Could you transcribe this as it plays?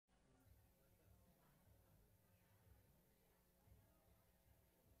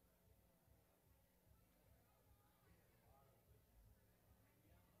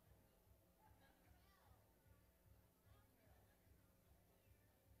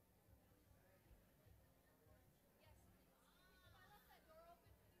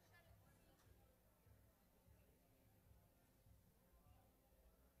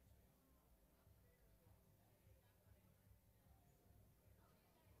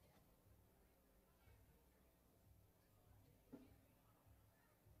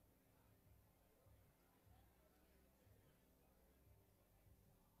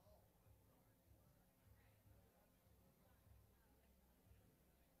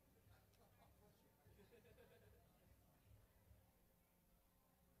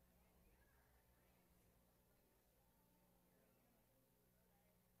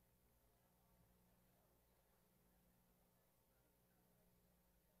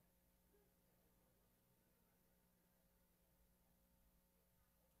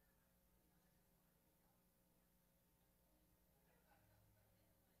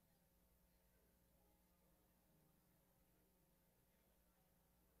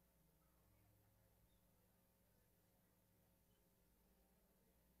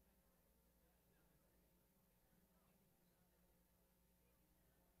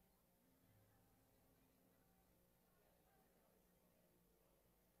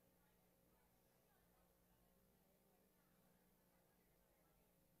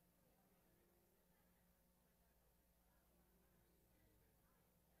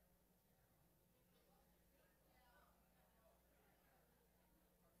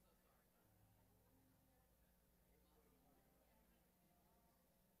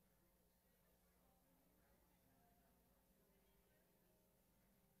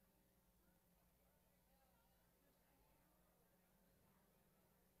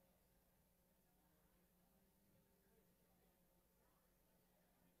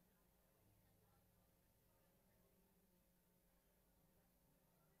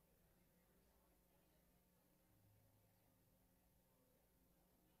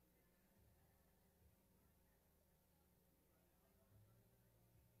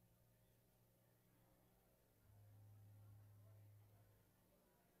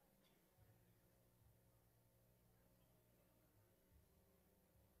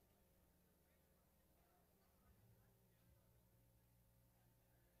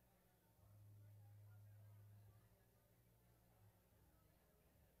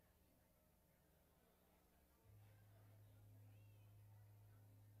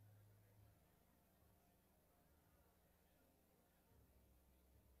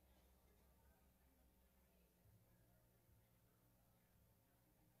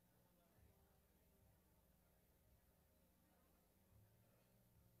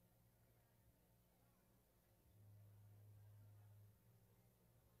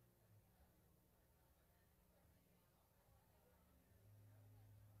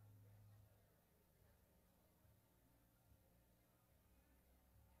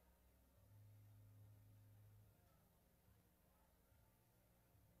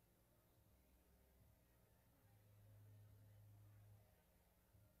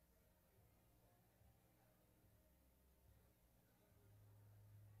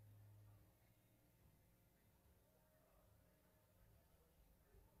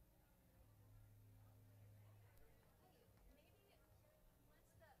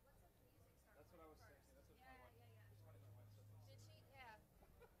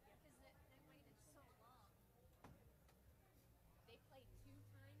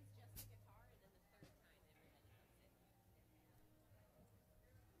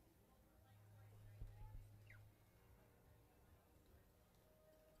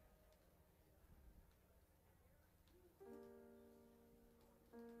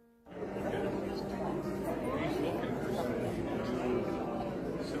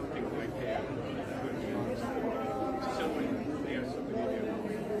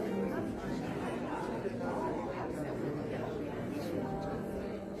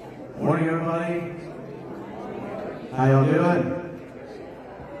morning, everybody. How y'all doing?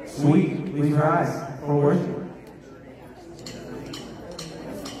 Sweet. Please rise for worship.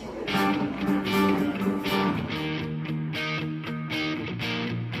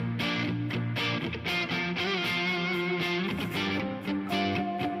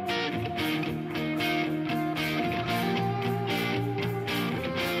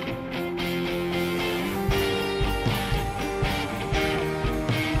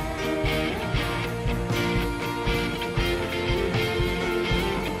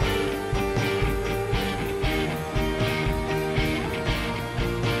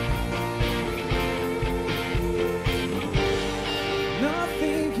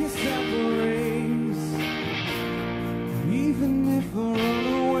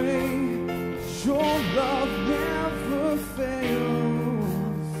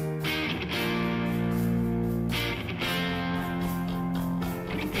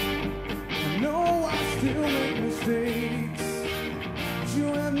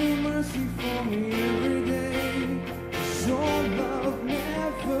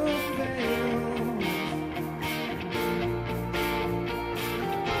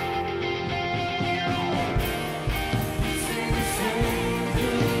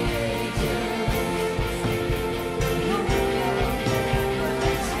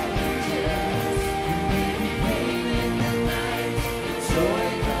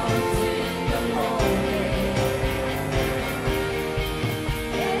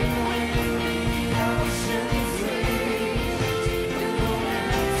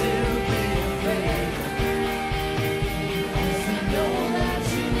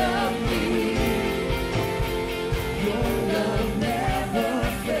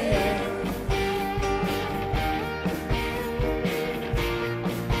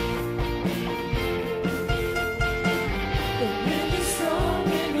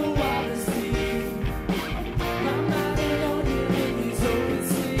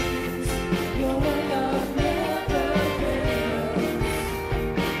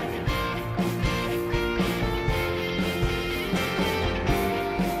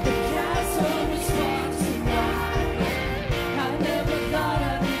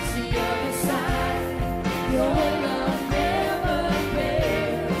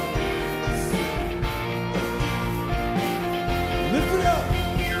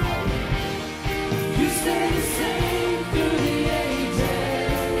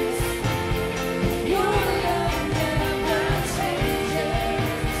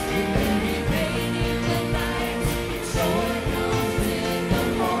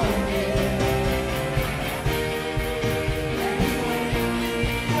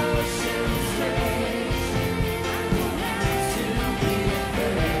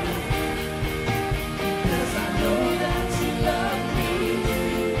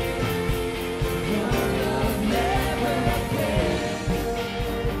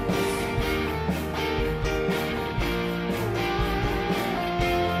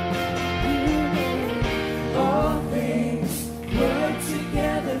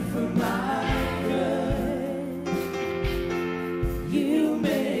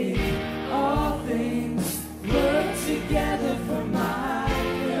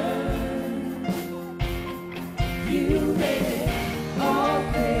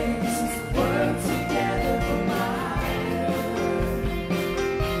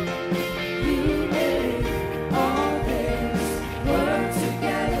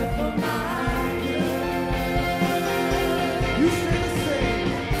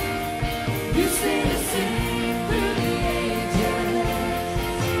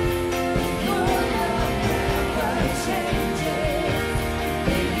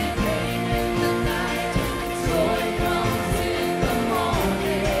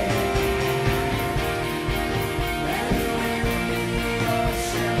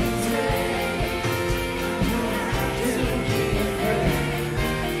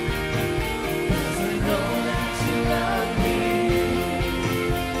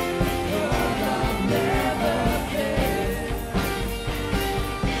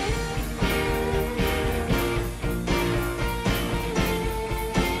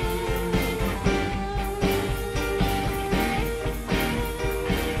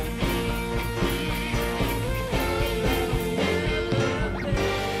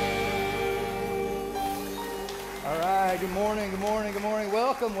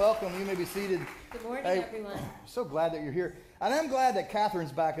 Welcome. You may be seated. Good morning, everyone. So glad that you're here. And I'm glad that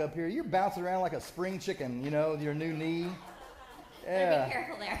Catherine's back up here. You're bouncing around like a spring chicken, with your new knee. Yeah. Be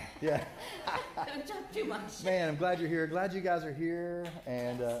careful there. Yeah. Don't jump too much. Man, I'm glad you're here. Glad you guys are here.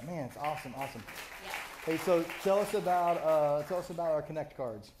 And, man, it's awesome. Yeah. Hey, so tell us about our Connect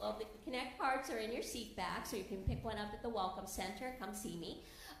cards. Well, the Connect cards are in your seat back, so you can pick one up at the Welcome Center. Come see me.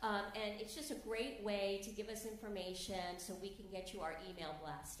 And it's just a great way to give us information so we can get you our email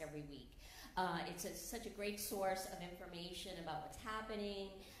blast every week. It's such a great source of information about what's happening.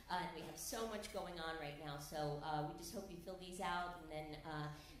 And we have so much going on right now. So we just hope you fill these out. And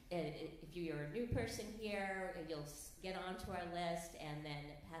then if you're a new person here, you'll get onto our list. And then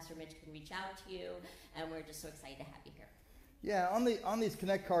Pastor Mitch can reach out to you. And we're just so excited to have you here. Yeah, on these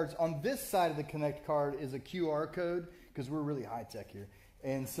Connect cards, on this side of the Connect card is a QR code because we're really high tech here.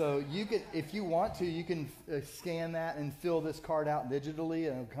 And so you can, if you want to, you can scan that and fill this card out digitally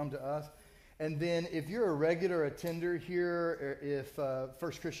and it'll come to us. And then if you're a regular attender here, or if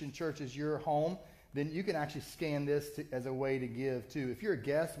First Christian Church is your home, then you can actually scan this as a way to give too. If you're a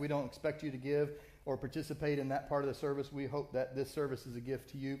guest, we don't expect you to give or participate in that part of the service. We hope that this service is a gift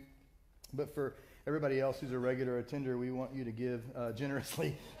to you. But for everybody else who's a regular attender, we want you to give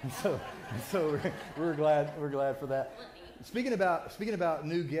generously. And so we're glad for that. Speaking about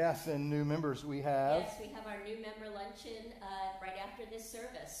new guests and new members, we have... Yes, we have our new member luncheon right after this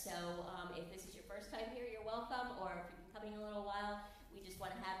service. So if this is your first time here, you're welcome. Or if you've been coming a little while, we just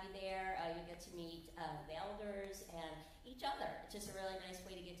want to have you there. You'll get to meet the elders and each other. It's just a really nice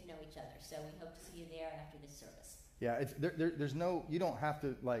way to get to know each other. So we hope to see you there after this service. Yeah, there's no... You don't have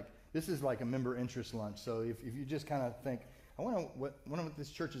to, this is like a member interest lunch. So if you just kind of think, I wonder what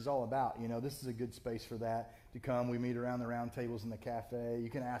this church is all about. This is a good space for that to come. We meet around the round tables in the cafe. You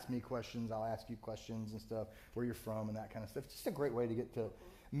can ask me questions. I'll ask you questions and stuff, where you're from and that kind of stuff. It's just a great way to get to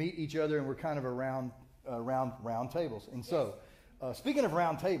meet each other, and we're kind of around round tables. And so, speaking of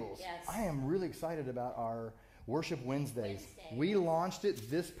round tables, yes. I am really excited about our Worship Wednesdays. We launched it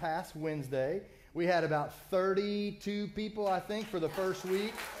this past Wednesday. We had about 32 people, I think, for the first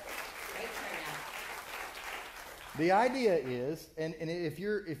week. The idea is, and if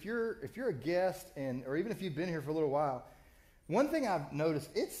you're a guest, or even if you've been here for a little while, one thing I've noticed,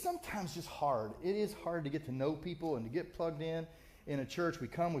 it's sometimes just hard. It is hard to get to know people and to get plugged in a church. We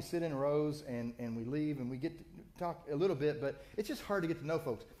come, we sit in rows, and we leave, and we get to talk a little bit, but it's just hard to get to know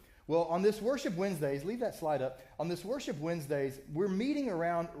folks. Well, on this Worship Wednesdays, leave that slide up. On this Worship Wednesdays, we're meeting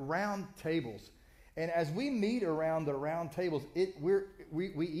around round tables. And as we meet around the round tables,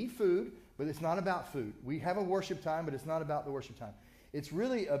 we eat food, but it's not about food. We have a worship time, but it's not about the worship time. It's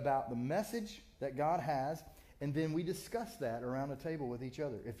really about the message that God has, and then we discuss that around a table with each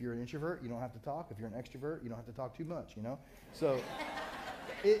other. If you're an introvert, you don't have to talk. If you're an extrovert, you don't have to talk too much, So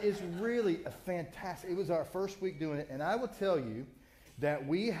it is really a fantastic... It was our first week doing it, and I will tell you that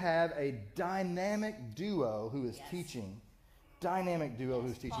we have a dynamic duo who is teaching.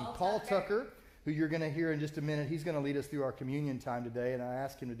 Paul Tucker, who you're going to hear in just a minute. He's going to lead us through our communion time today, and I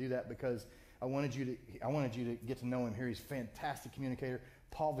asked him to do that because I wanted you to get to know him here. He's a fantastic communicator.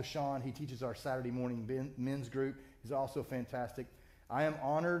 Paul Vachon, he teaches our Saturday morning men's group. He's also fantastic. I am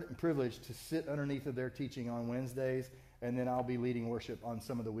honored and privileged to sit underneath of their teaching on Wednesdays, and then I'll be leading worship on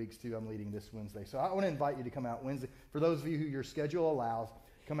some of the weeks too. I'm leading this Wednesday. So I want to invite you to come out Wednesday. For those of you who your schedule allows,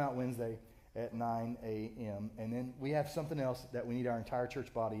 come out Wednesday at 9 a.m. And then we have something else that we need our entire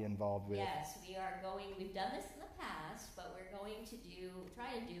church body involved with. Yes, we've done this in the past, but we're going to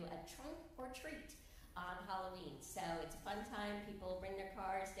try and do a trunk or treat on Halloween. So it's a fun time. People bring their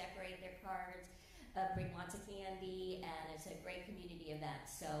cars, decorate their cars, bring lots of candy, and it's a great community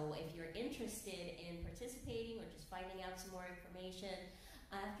event. So if you're interested in participating or just finding out some more information,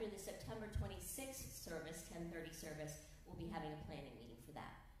 after the September 26th service, 10:30 service, we'll be having a planning meeting for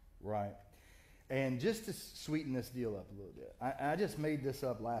that. Right. And just to sweeten this deal up a little bit, I just made this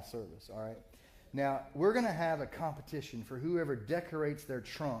up last service, all right? Now, we're going to have a competition for whoever decorates their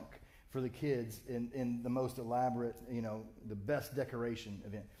trunk for the kids in the most elaborate, the best decoration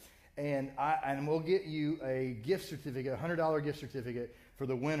event. And we'll get you a gift certificate, a $100 gift certificate for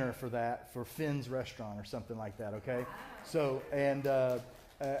the winner for that, for Finn's Restaurant or something like that, okay? So, and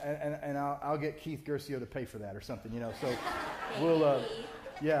I'll get Keith Gercio to pay for that or something, So we'll,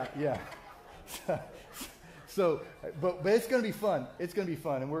 yeah. So, but it's going to be fun. It's going to be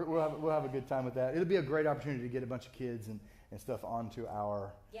fun, and we'll have a good time with that. It'll be a great opportunity to get a bunch of kids and stuff onto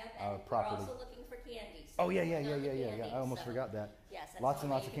our property. We're also looking for candies. Oh yeah. I almost forgot that. Yes, lots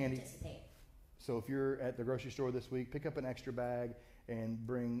and lots of candy. So if you're at the grocery store this week, pick up an extra bag and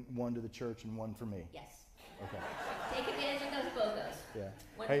bring one to the church and one for me. Yes. Okay. Take advantage of those BOGOs. Yeah.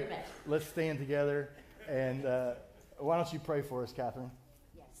 One for Mitch. Let's stand together, and why don't you pray for us, Catherine?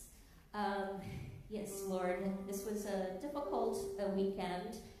 Yes, Lord, this was a difficult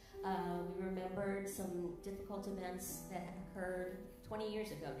weekend. We remembered some difficult events that occurred 20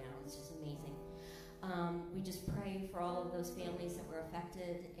 years ago now. It's just amazing. We just pray for all of those families that were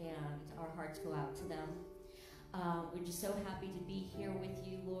affected, and our hearts go out to them. We're just so happy to be here with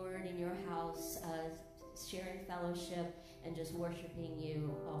you, Lord, in your house, sharing fellowship and just worshiping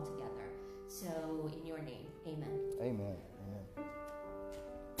you all together. So in your name, amen. Amen.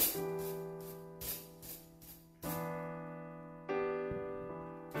 Amen.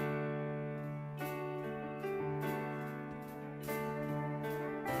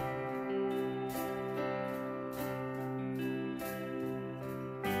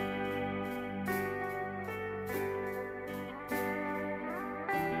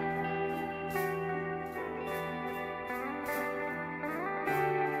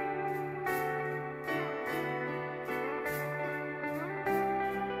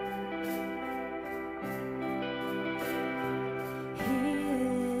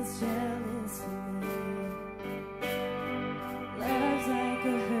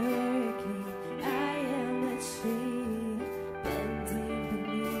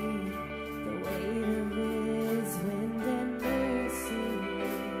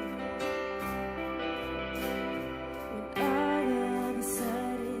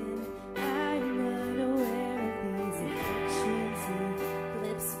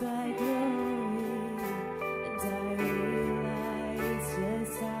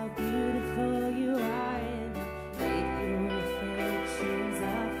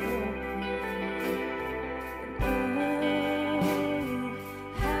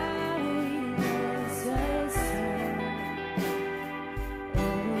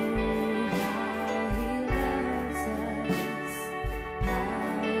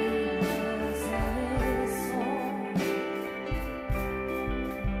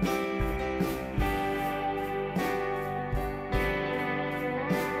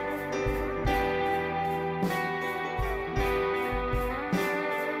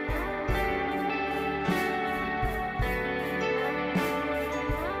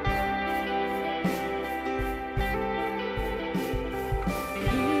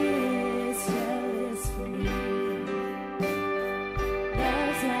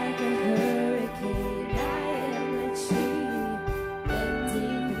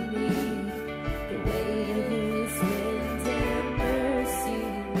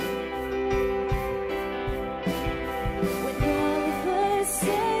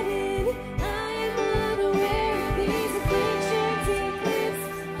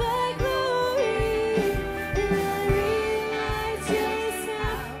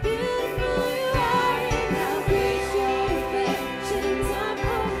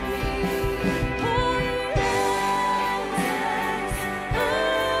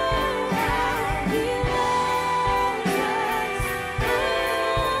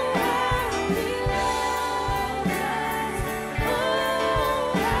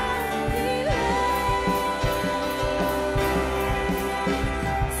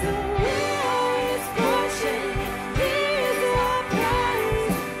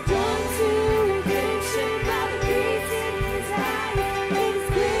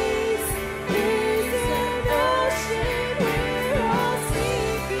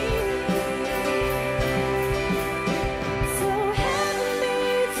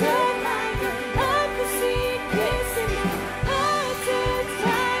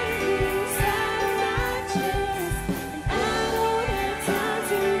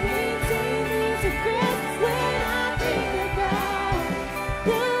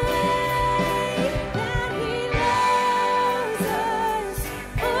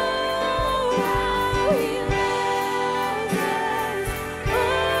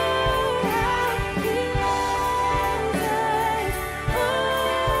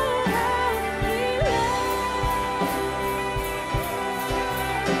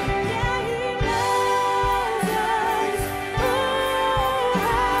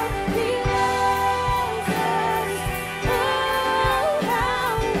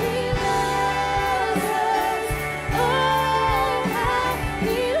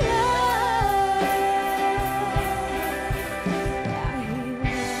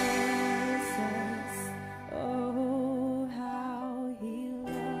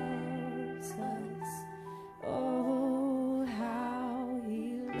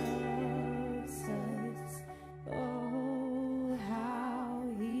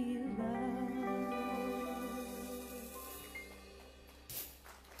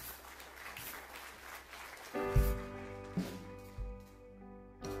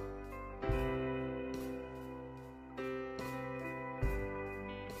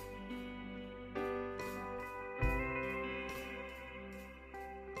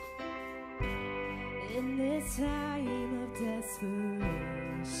 in this time of desperation.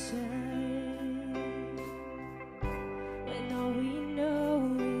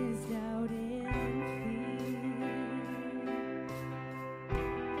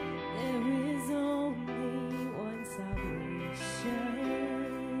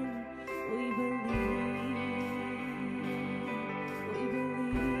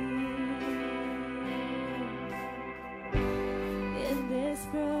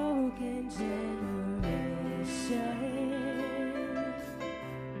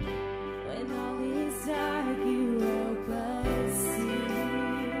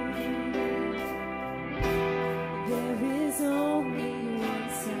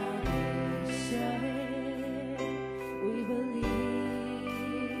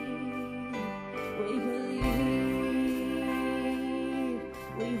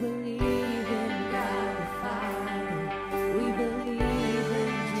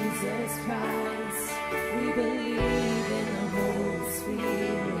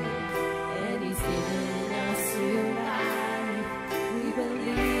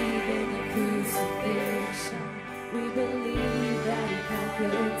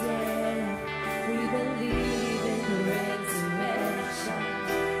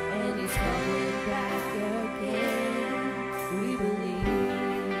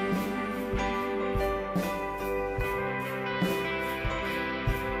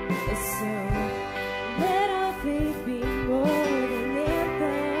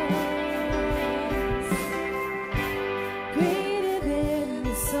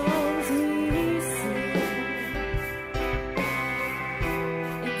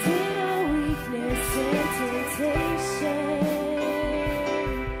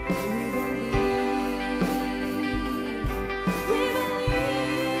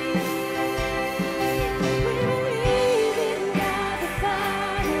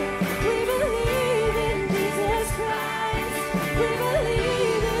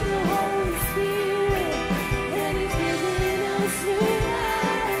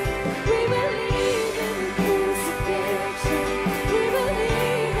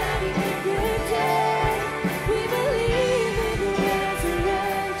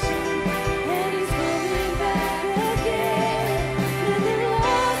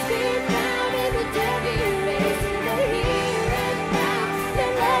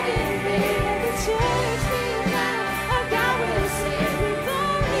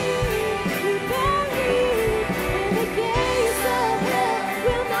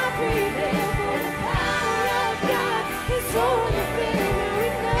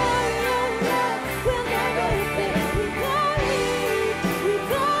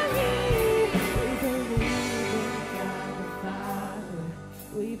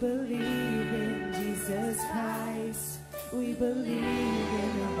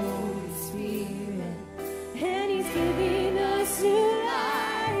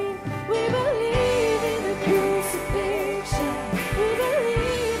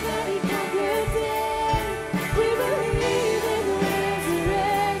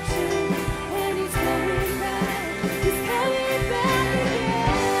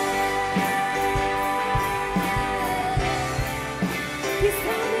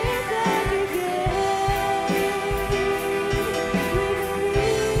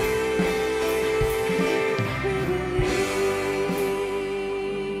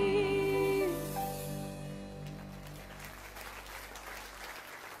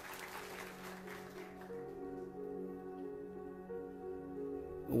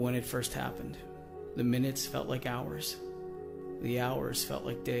 When it first happened, the minutes felt like hours, the hours felt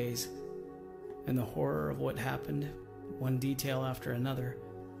like days, and the horror of what happened, one detail after another,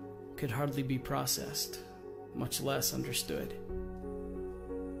 could hardly be processed, much less understood.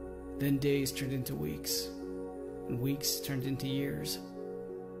 Then days turned into weeks, and weeks turned into years.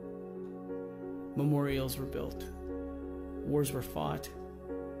 Memorials were built, wars were fought,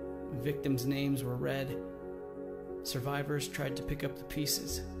 victims' names were read. Survivors tried to pick up the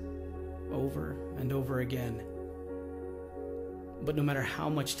pieces, over and over again. But no matter how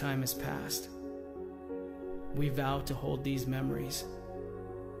much time has passed, we vow to hold these memories.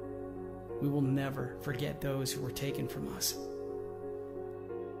 We will never forget those who were taken from us.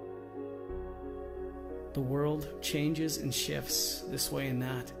 The world changes and shifts this way and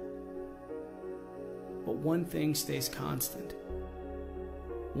that. But one thing stays constant.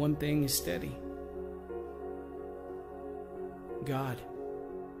 One thing is steady. God.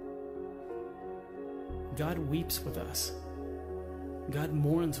 God weeps with us. God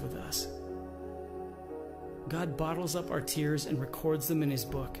mourns with us. God bottles up our tears and records them in His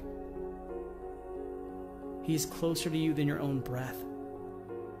book. He is closer to you than your own breath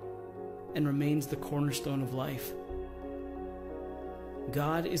and remains the cornerstone of life.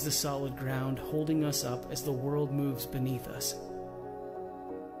 God is the solid ground holding us up as the world moves beneath us.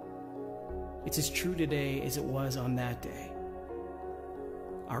 It's as true today as it was on that day.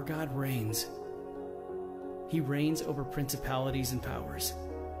 Our God reigns. He reigns over principalities and powers.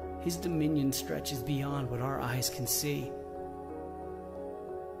 His dominion stretches beyond what our eyes can see.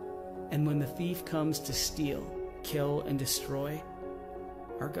 And when the thief comes to steal, kill, and destroy,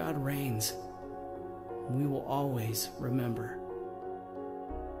 our God reigns. We will always remember.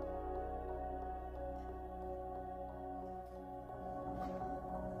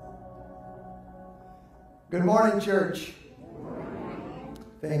 Good morning, church.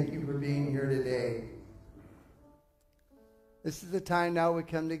 Thank you for being here today. This is the time now we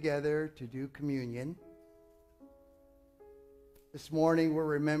come together to do communion. This morning we're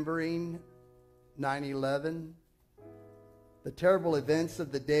remembering 9/11, the terrible events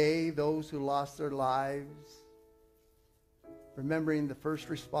of the day, those who lost their lives, remembering the first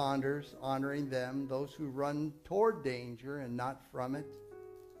responders, honoring them, those who run toward danger and not from it,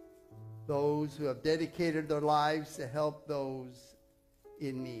 those who have dedicated their lives to help those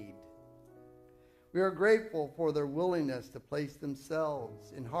in need. We are grateful for their willingness to place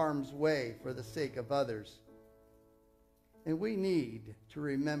themselves in harm's way for the sake of others. And we need to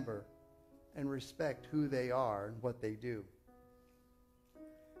remember and respect who they are and what they do.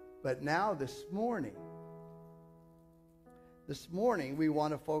 But now this morning we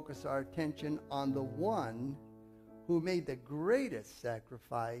want to focus our attention on the one who made the greatest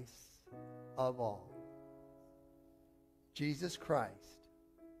sacrifice of all. Jesus Christ,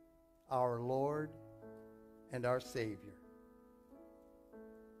 our Lord and our Savior.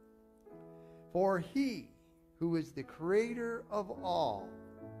 For he, who is the creator of all,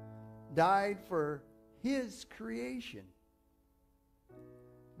 died for his creation,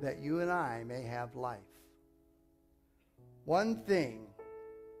 that you and I may have life. One thing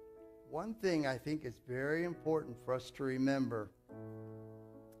I think is very important for us to remember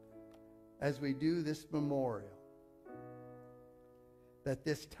as we do this memorial, that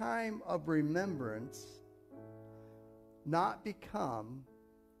this time of remembrance not become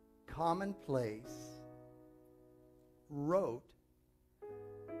commonplace, rote,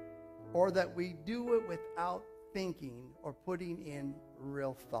 or that we do it without thinking or putting in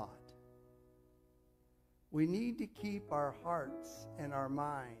real thought. We need to keep our hearts and our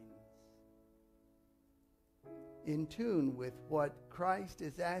minds in tune with what Christ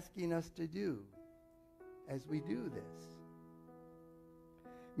is asking us to do as we do this.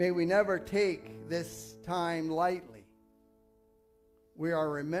 May we never take this time lightly. We are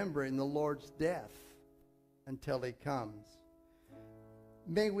remembering the Lord's death until he comes.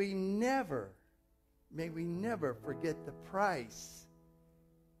 May we never forget the price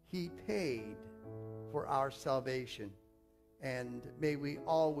he paid for our salvation. And may we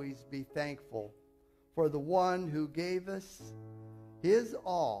always be thankful for the one who gave us his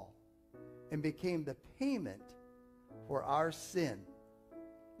all and became the payment for our sin,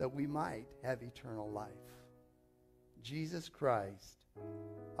 that we might have eternal life. Jesus Christ,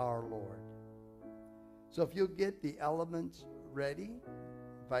 our Lord. So if you'll get the elements ready,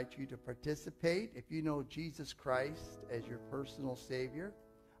 I invite you to participate. If you know Jesus Christ as your personal Savior,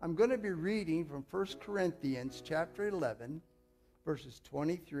 I'm going to be reading from 1 Corinthians chapter 11, verses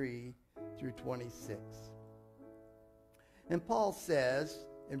 23 through 26. And Paul says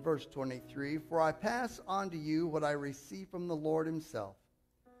in verse 23, "For I pass on to you what I received from the Lord himself.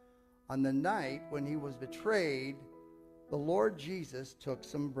 On the night when he was betrayed, the Lord Jesus took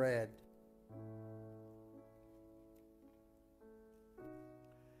some bread.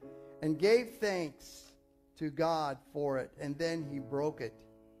 And gave thanks to God for it, and then he broke it.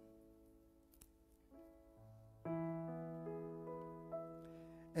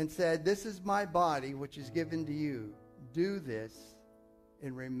 And said, 'This is my body, which is given to you. Do this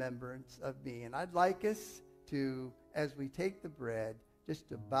in remembrance of me.'" And I'd like us to, as we take the bread, just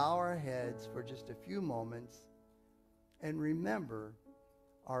to bow our heads for just a few moments and remember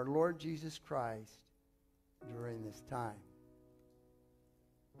our Lord Jesus Christ during this time.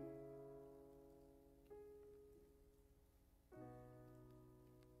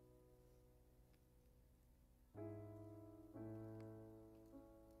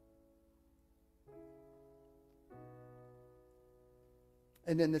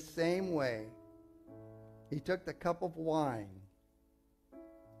 And in the same way, he took the cup of wine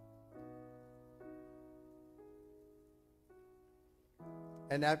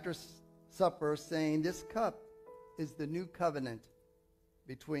and after supper, saying, "This cup is the new covenant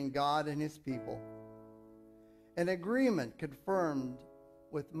between God and his people, an agreement confirmed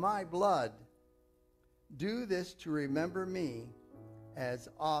with my blood. Do this to remember me as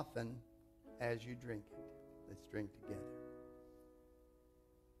often as you drink it." Let's drink together.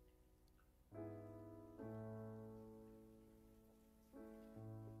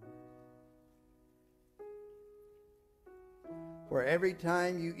 For every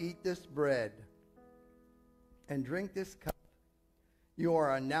time you eat this bread and drink this cup, you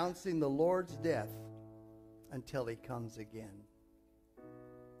are announcing the Lord's death until he comes again.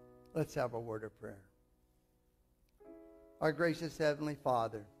 Let's have a word of prayer. Our gracious Heavenly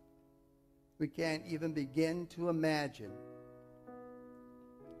Father, we can't even begin to imagine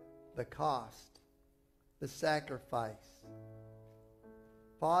the cost, the sacrifice.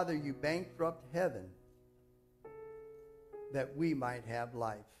 Father, you bankrupt heaven that we might have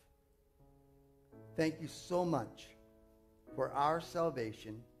life. Thank you so much for our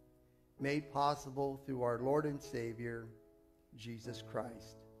salvation made possible through our Lord and Savior, Jesus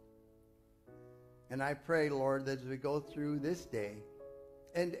Christ. And I pray, Lord, that as we go through this day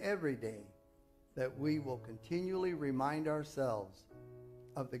and every day, that we will continually remind ourselves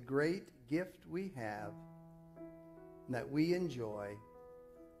of the great gift we have and that we enjoy,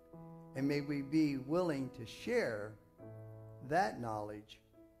 and may we be willing to share that knowledge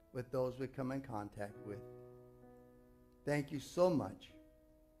with those we come in contact with. Thank you so much.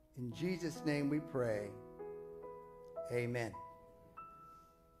 In Jesus' name we pray. Amen.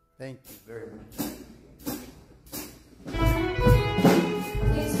 Thank you very much.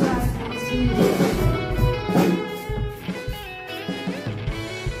 Please rise.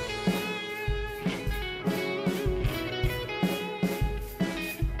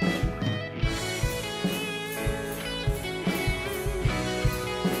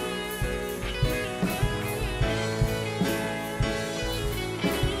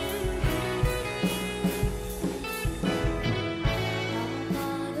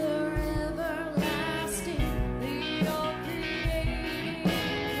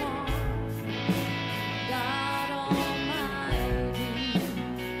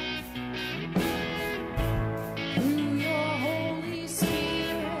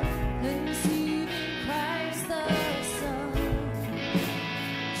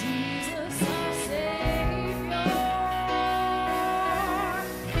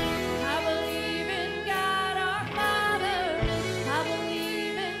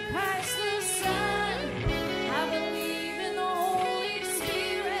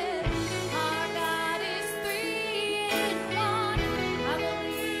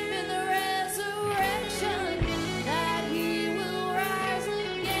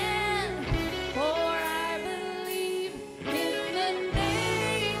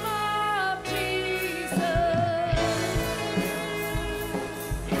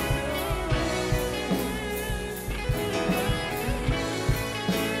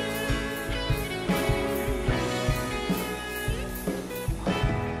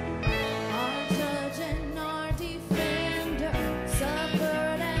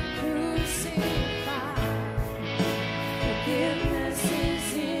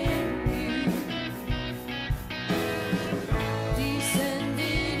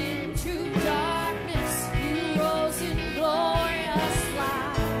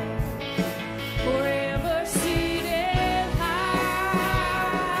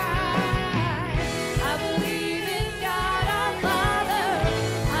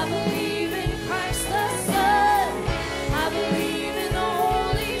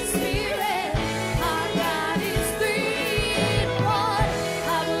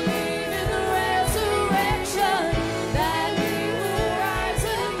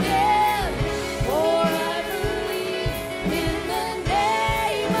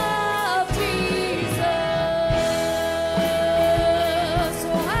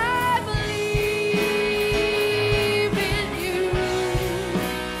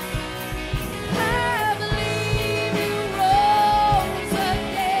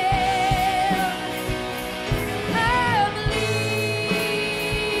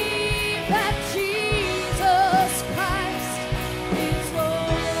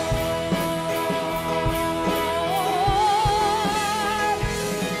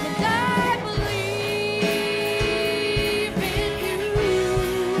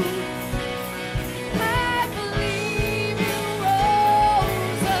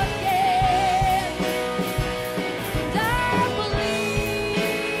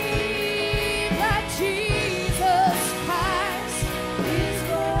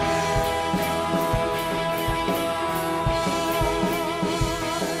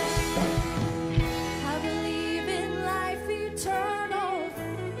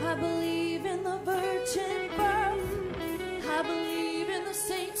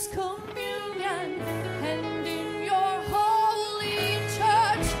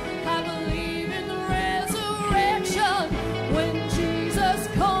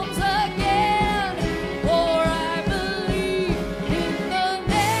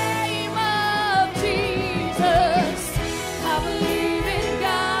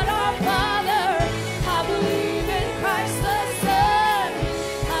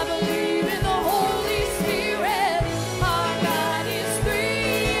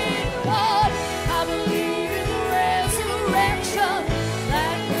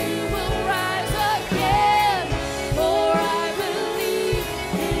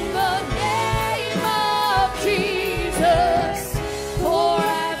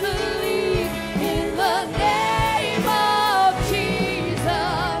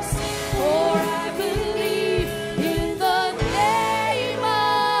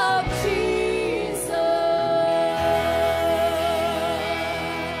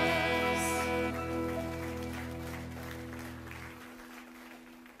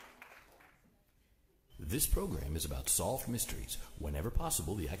 This program is about solved mysteries. Whenever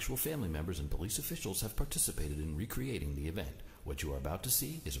possible, the actual family members and police officials have participated in recreating the event. What you are about to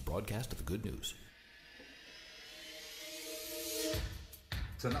see is a broadcast of the good news.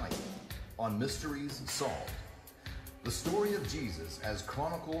 Tonight, on Mysteries Solved, the story of Jesus as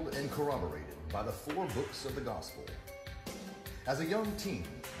chronicled and corroborated by the 4 books of the Gospel. As a young teen,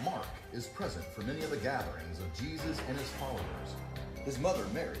 Mark is present for many of the gatherings of Jesus and his followers. His mother,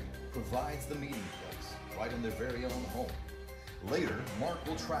 Mary, provides the meeting place right in their very own home. Later, Mark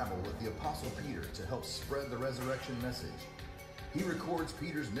will travel with the Apostle Peter to help spread the resurrection message. He records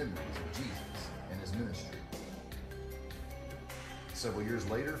Peter's memories of Jesus and his ministry. Several years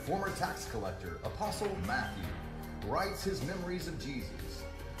later, former tax collector, Apostle Matthew, writes his memories of Jesus.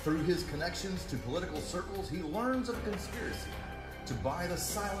 Through his connections to political circles, he learns of a conspiracy to buy the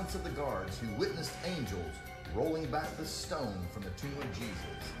silence of the guards who witnessed angels rolling back the stone from the tomb of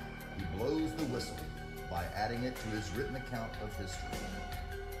Jesus. He blows the whistle by adding it to his written account of history.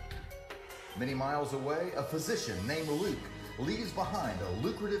 Many miles away, a physician named Luke leaves behind a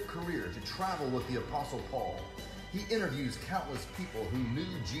lucrative career to travel with the Apostle Paul. He interviews countless people who knew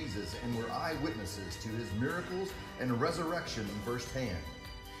Jesus and were eyewitnesses to his miracles and resurrection firsthand.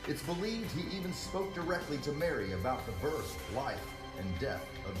 It's believed he even spoke directly to Mary about the birth, life, and death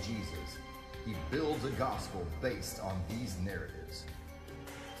of Jesus. He builds a gospel based on these narratives.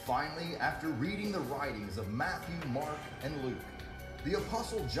 Finally, after reading the writings of Matthew, Mark, and Luke, the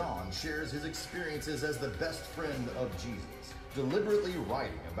Apostle John shares his experiences as the best friend of Jesus, deliberately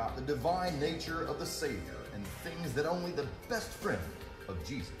writing about the divine nature of the Savior and things that only the best friend of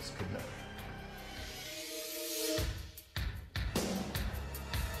Jesus could know.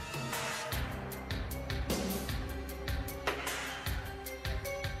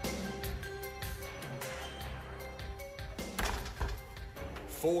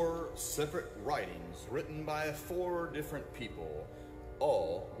 Four separate writings written by 4 different people,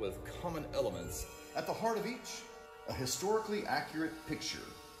 all with common elements. At the heart of each, a historically accurate picture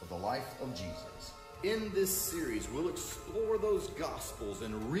of the life of Jesus. In this series, we'll explore those Gospels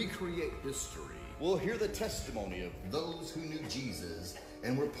and recreate history. We'll hear the testimony of those who knew Jesus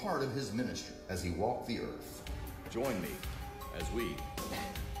and were part of his ministry as he walked the earth. Join me as we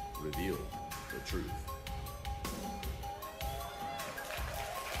reveal the truth.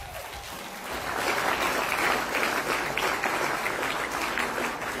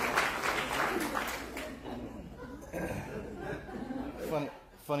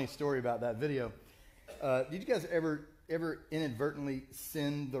 Funny story about that video. Did you guys ever inadvertently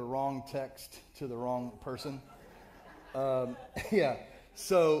send the wrong text to the wrong person? Yeah.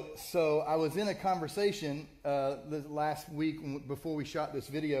 So I was in a conversation this last week before we shot this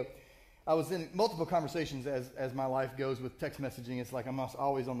video. I was in multiple conversations as my life goes with text messaging. It's like I'm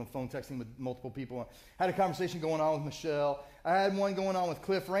always on the phone texting with multiple people. I had a conversation going on with Michelle. I had one going on with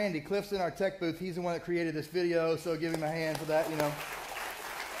Cliff Randy. Cliff's in our tech booth. He's the one that created this video, so give him a hand for that, you know.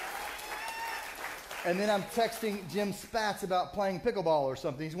 And then I'm texting Jim Spatz about playing pickleball or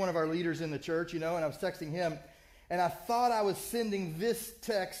something. He's one of our leaders in the church, you know, and I was texting him. And I thought I was sending this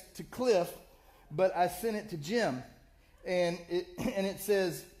text to Cliff, but I sent it to Jim. And it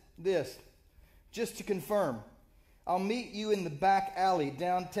says this: just to confirm, I'll meet you in the back alley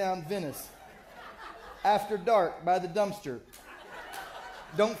downtown Venice after dark by the dumpster.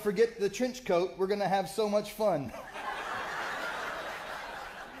 Don't forget the trench coat. We're going to have so much fun.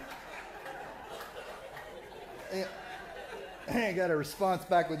 I got a response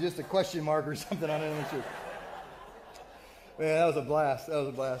back with just a question mark or something on it. Man, that was a blast. That was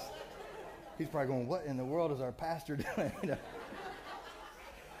a blast. He's probably going, what in the world is our pastor doing? You know?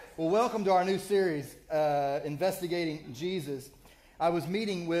 Well, welcome to our new series, Investigating Jesus. I was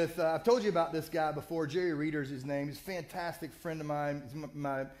meeting with, I've told you about this guy before. Jerry Reeder's his name. He's a fantastic friend of mine. He's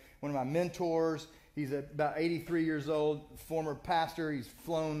one of my mentors. He's about 83 years old, former pastor. He's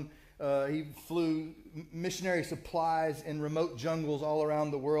he flew missionary supplies in remote jungles all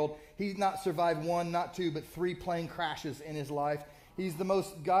around the world. He's not survived 1, not 2, but 3 plane crashes in his life. He's the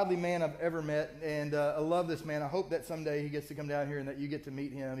most godly man I've ever met, and I love this man. I hope that someday he gets to come down here and that you get to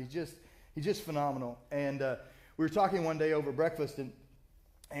meet him. He's just phenomenal. And we were talking one day over breakfast, and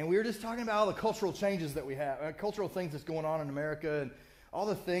we were just talking about all the cultural changes that we have, cultural things that's going on in America, and all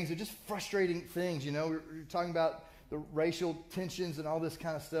the things. They're just frustrating things, you know. We were talking about the racial tensions and all this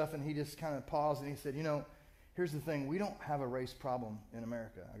kind of stuff, and he just kind of paused and he said, you know, here's the thing, we don't have a race problem in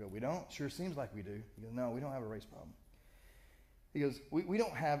America. I go, we don't? Sure seems like we do. He goes, no, we don't have a race problem. He goes, we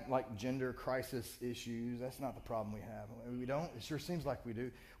don't have like gender crisis issues. That's not the problem we have. We don't? It sure seems like we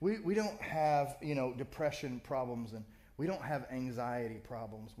do. We don't have, you know, depression problems, and we don't have anxiety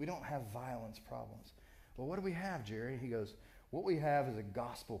problems. We don't have violence problems. well, what do we have, Jerry? He goes, what we have is a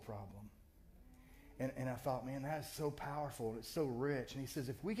gospel problem. And I thought, man, that is so powerful and it's so rich. And he says,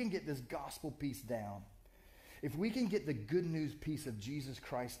 if we can get this gospel piece down, if we can get the good news piece of Jesus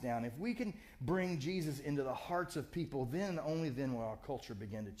Christ down, if we can bring Jesus into the hearts of people, then and only then will our culture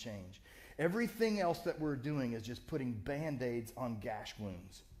begin to change. Everything else that we're doing is just putting Band-Aids on gash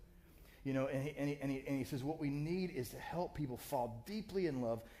wounds. You know, and he says what we need is to help people fall deeply in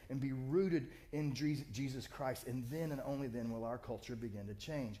love and be rooted in Jesus Christ, and then and only then will our culture begin to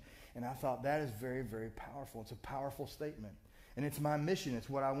change. And I thought that is very, very powerful. It's a powerful statement. And it's my mission. It's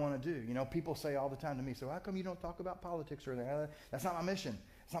what I want to do. You know, people say all the time to me, so how come you don't talk about politics or anything? That's not my mission.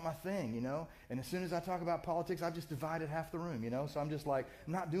 It's not my thing, you know. And as soon as I talk about politics, I've just divided half the room, you know. So I'm just like,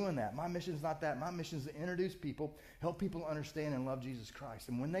 I'm not doing that. My mission is not that. My mission is to introduce people, help people understand and love Jesus Christ.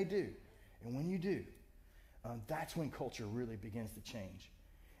 And when they do, and when you do, that's when culture really begins to change.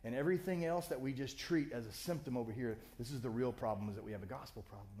 And everything else that we just treat as a symptom over here, this is the real problem, is that we have a gospel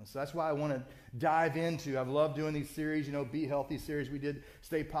problem. And so that's why I want to dive into, I've loved doing these series, you know, Be Healthy series. We did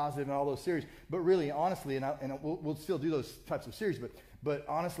Stay Positive and all those series. But really, honestly, and we'll still do those types of series, but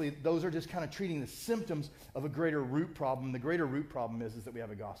honestly, those are just kind of treating the symptoms of a greater root problem. The greater root problem is that we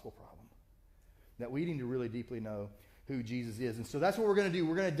have a gospel problem, that we need to really deeply know who Jesus is. And so that's what we're going to do.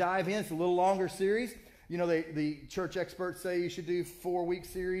 We're going to dive in. It's a little longer series. You know, the church experts say you should do 4-week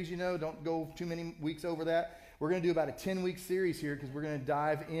series, you know. Don't go too many weeks over that. We're going to do about a 10-week series here because we're going to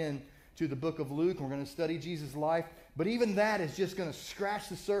dive in to the book of Luke. And we're going to study Jesus' life. But even that is just going to scratch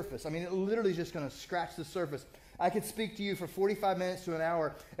the surface. I mean, it literally is just going to scratch the surface. I could speak to you for 45 minutes to an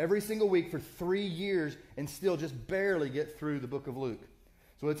hour every single week for 3 years and still just barely get through the book of Luke.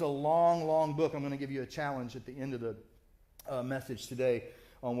 So it's a long, long book. I'm going to give you a challenge at the end of the message today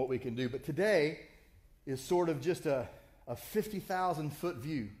on what we can do. But today is sort of just a 50,000-foot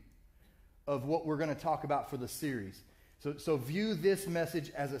view of what we're going to talk about for the series. So view this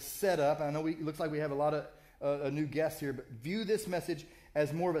message as a setup. I know it looks like we have a lot of new guests here, but view this message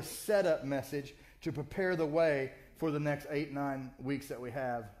as more of a setup message to prepare the way for the next 8-9 weeks that we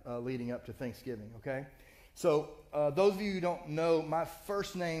have leading up to Thanksgiving, okay? So those of you who don't know, my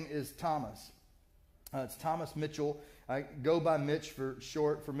first name is Thomas. It's Thomas Mitchell. I go by Mitch for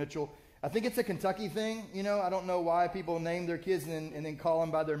short, for Mitchell. I think it's a Kentucky thing, you know. I don't know why people name their kids and then call them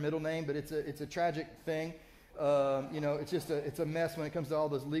by their middle name, but it's a tragic thing. You know, it's a mess when it comes to all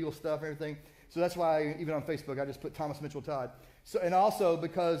this legal stuff and everything. So that's why even on Facebook I just put Thomas Mitchell Todd. So, and also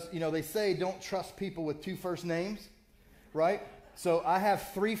because, you know, they say don't trust people with 2 first names, right? So I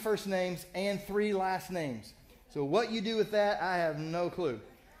have 3 first names and 3 last names. So what you do with that, I have no clue.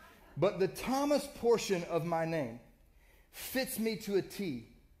 But the Thomas portion of my name fits me to a T.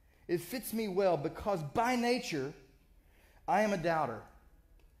 It fits me well because by nature, I am a doubter.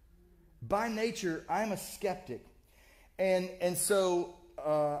 By nature, I'm a skeptic. And so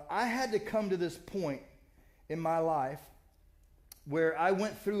I had to come to this point in my life where I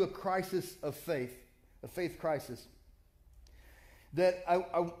went through a crisis of faith, a faith crisis, that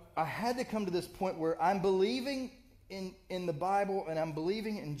I had to come to this point where I'm believing in the Bible and I'm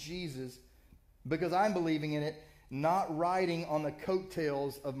believing in Jesus because I'm believing in it, not riding on the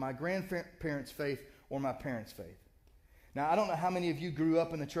coattails of my grandparents' faith or my parents' faith. Now, I don't know how many of you grew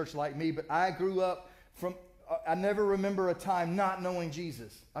up in the church like me, but I grew up I never remember a time not knowing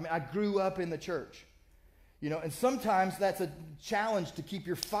Jesus. I mean, I grew up in the church. You know, and sometimes that's a challenge to keep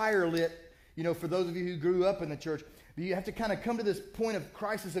your fire lit, you know, for those of you who grew up in the church. But you have to kind of come to this point of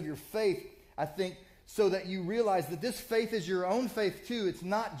crisis of your faith, I think, so that you realize that this faith is your own faith too. It's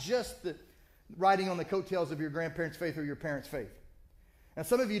not just the riding on the coattails of your grandparents' faith or your parents' faith. Now,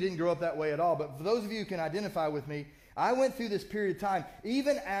 some of you didn't grow up that way at all, but for those of you who can identify with me, I went through this period of time,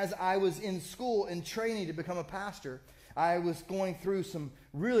 even as I was in school and training to become a pastor, I was going through some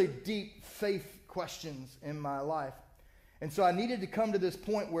really deep faith questions in my life. And so I needed to come to this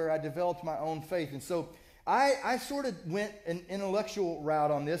point where I developed my own faith. And so I sort of went an intellectual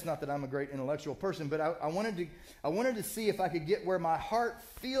route on this. Not that I'm a great intellectual person, but I wanted to see if I could get where my heart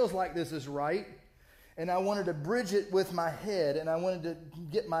feels like this is right. And I wanted to bridge it with my head. And I wanted to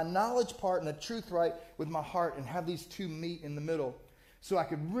get my knowledge part and the truth right with my heart and have these two meet in the middle. So I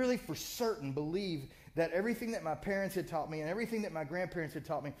could really for certain believe that everything that my parents had taught me and everything that my grandparents had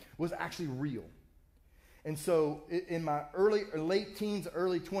taught me was actually real. And so in my late teens,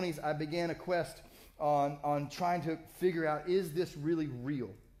 early 20s, I began a quest on trying to figure out, is this really real?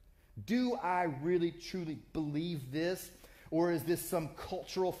 Do I really, truly believe this? Or is this some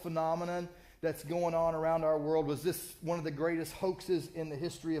cultural phenomenon that's going on around our world? Was this one of the greatest hoaxes in the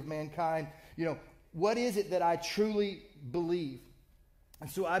history of mankind? You know, what is it that I truly believe? And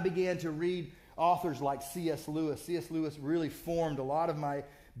so I began to read authors like C.S. Lewis. C.S. Lewis really formed a lot of my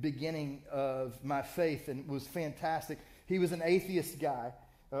beginning of my faith and was fantastic. He was an atheist guy,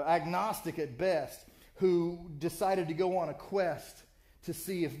 agnostic at best, who decided to go on a quest to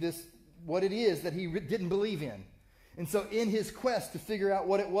see if what it is that he didn't believe in. And so in his quest to figure out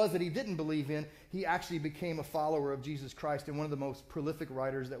what it was that he didn't believe in, he actually became a follower of Jesus Christ and one of the most prolific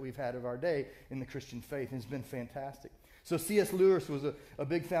writers that we've had of our day in the Christian faith. And it's been fantastic. So C.S. Lewis was a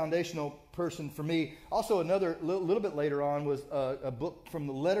big foundational person for me. Also another, little bit later on, was a book from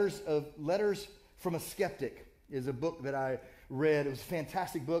the Letters from a Skeptic is a book that I read. It was a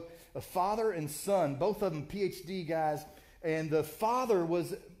fantastic book. A father and son, both of them PhD guys. And the father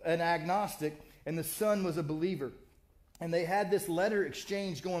was an agnostic and the son was a believer. And they had this letter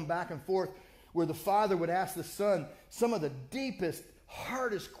exchange going back and forth where the father would ask the son some of the deepest,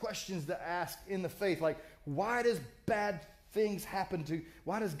 hardest questions to ask in the faith. Like, why does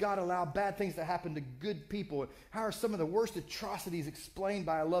God allow bad things to happen to good people? How are some of the worst atrocities explained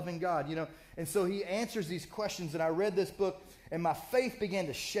by a loving God? You know, and so he answers these questions, and I read this book, and my faith began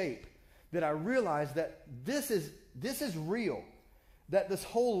to shape. That I realized that this is real. That this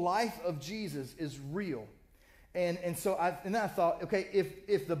whole life of Jesus is real. And then I thought, okay,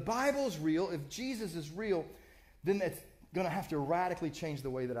 if the Bible's real, if Jesus is real, then it's going to have to radically change the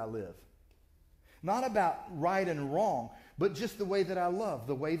way that I live. Not about right and wrong, but just the way that I love,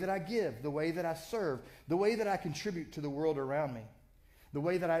 the way that I give, the way that I serve, the way that I contribute to the world around me, the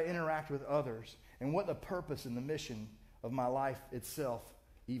way that I interact with others, and what the purpose and the mission of my life itself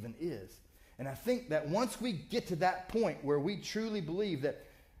even is. And I think that once we get to that point where we truly believe that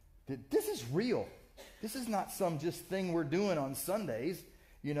this is real, this is not some just thing we're doing on Sundays,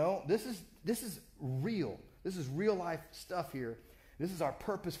 you know, this is real. This is real life stuff here. This is our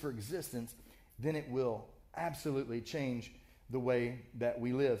purpose for existence. Then it will absolutely change the way that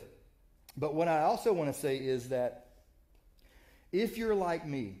we live. But what I also want to say is that if you're like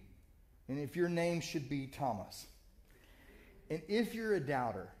me, and if your name should be Thomas, and if you're a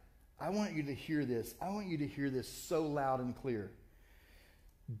doubter, I want you to hear this. I want you to hear this so loud and clear.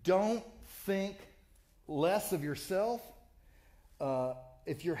 Don't think less of yourself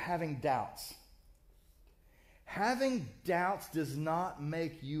if you're having doubts. Having doubts does not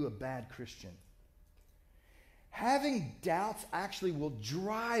make you a bad Christian. Having doubts actually will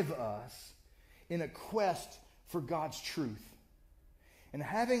drive us in a quest for God's truth. And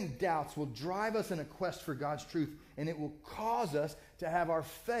having doubts will drive us in a quest for God's truth, and it will cause us to have our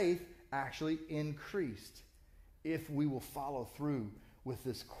faith actually increased if we will follow through with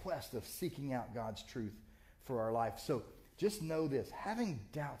this quest of seeking out God's truth for our life. So just know this. Having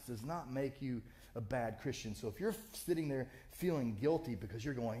doubts does not make you a bad Christian. So if you're sitting there feeling guilty because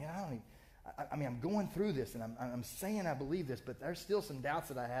you're going, I'm going through this and I'm saying I believe this, but there's still some doubts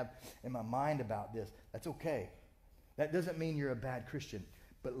that I have in my mind about this. That's okay. That doesn't mean you're a bad Christian.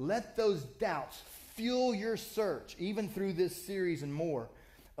 But let those doubts fuel your search, even through this series and more,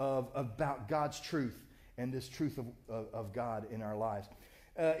 about God's truth and this truth of God in our lives.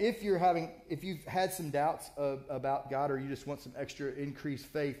 If you've had some doubts about God, or you just want some extra increased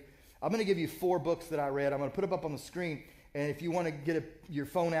faith, I'm going to give you 4 books that I read. I'm going to put them up on the screen. And if you want to get your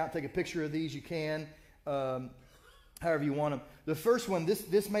phone out, take a picture of these, you can, however you want them. The first one,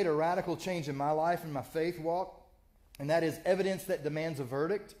 this made a radical change in my life and my faith walk, and that is Evidence That Demands a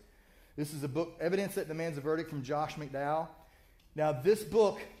Verdict. This is a book, Evidence That Demands a Verdict, from Josh McDowell. Now, this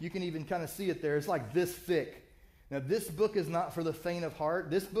book, you can even kind of see it there. It's like this thick. Now, this book is not for the faint of heart.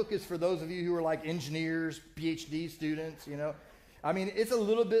 This book is for those of you who are like engineers, PhD students, you know. I mean, it's a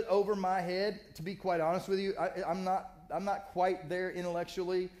little bit over my head, to be quite honest with you. I'm not quite there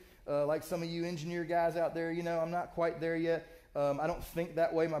intellectually, like some of you engineer guys out there. You know, I'm not quite there yet. I don't think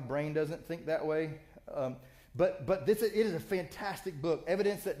that way. My brain doesn't think that way. But it is a fantastic book,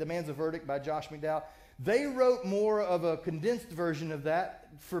 Evidence That Demands a Verdict by Josh McDowell. They wrote more of a condensed version of that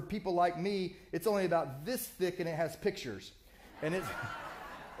for people like me. It's only about this thick and it has pictures, and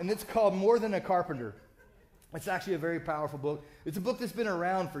it's called More Than a Carpenter. It's actually a very powerful book. It's a book that's been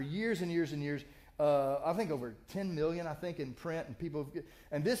around for years and years and years. I think over 10 million, in print,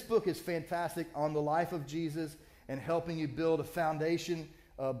 and this book is fantastic on the life of Jesus and helping you build a foundation,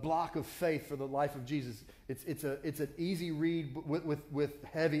 block of faith for the life of Jesus. It's an easy read with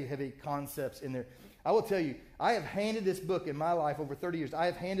heavy concepts in there. I will tell you, I have handed this book in my life over 30 years. I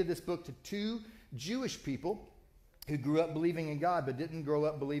have handed this book to 2 Jewish people who grew up believing in God but didn't grow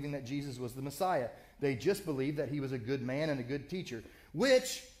up believing that Jesus was the Messiah. They just believed that he was a good man and a good teacher,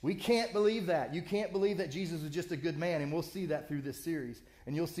 which we can't believe that. You can't believe that Jesus was just a good man, and we'll see that through this series.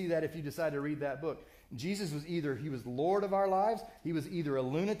 And you'll see that if you decide to read that book. Jesus was either, he was Lord of our lives, he was either a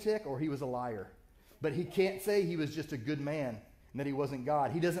lunatic or he was a liar. But he can't say he was just a good man and that he wasn't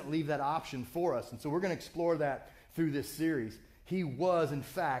God. He doesn't leave that option for us. And so we're going to explore that through this series. He was, in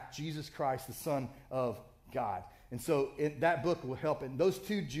fact, Jesus Christ, the Son of God. And so that book will help. And those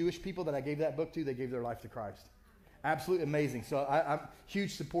two Jewish people that I gave that book to, they gave their life to Christ. Absolutely amazing. So I'm a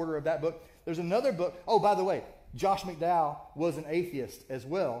huge supporter of that book. There's another book. Oh, by the way, Josh McDowell was an atheist as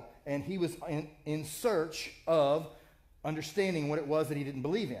well. And he was in search of understanding what it was that he didn't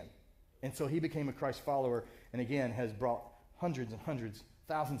believe in. And so he became a Christ follower and, again, has brought hundreds and hundreds,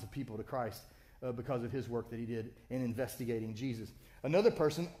 thousands of people to Christ because of his work that he did in investigating Jesus. Another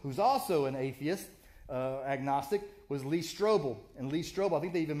person who's also an atheist, agnostic, was Lee Strobel. And Lee Strobel, I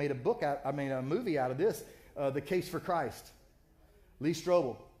think they even made a movie out of this, The Case for Christ. Lee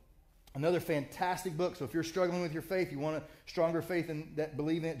Strobel. Another fantastic book. So if you're struggling with your faith, you want a stronger faith in that,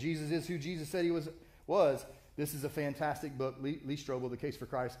 believing that Jesus is who Jesus said he was, this is a fantastic book, Lee Strobel, The Case for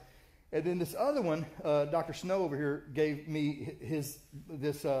Christ. And then this other one, Dr. Snow over here gave me this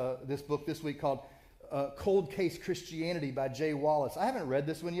book this week called Cold Case Christianity by Jay Wallace. I haven't read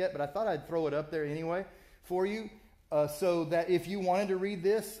this one yet, but I thought I'd throw it up there anyway for you so that if you wanted to read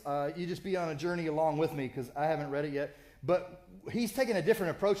this, you just be on a journey along with me because I haven't read it yet. But he's taken a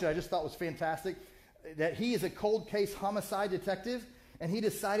different approach that I just thought was fantastic, that he is a cold case homicide detective, and he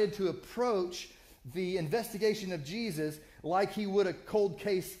decided to approach the investigation of Jesus like he would a cold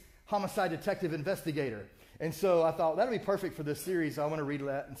case homicide detective investigator. And so I thought that'd be perfect for this series. So I want to read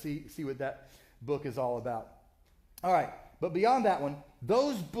that and see what that book is all about. All right, but beyond that one,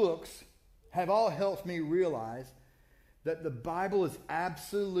 those books have all helped me realize that the Bible is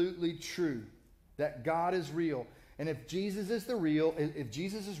absolutely true, that God is real. And if Jesus is real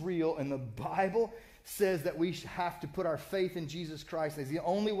and the Bible says that we have to put our faith in Jesus Christ as the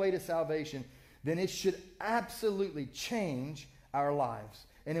only way to salvation, then it should absolutely change our lives.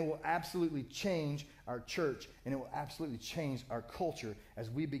 And it will absolutely change our church. And it will absolutely change our culture as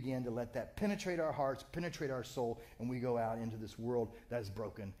we begin to let that penetrate our hearts, penetrate our soul, and we go out into this world that is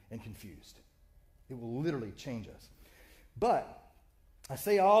broken and confused. It will literally change us. But I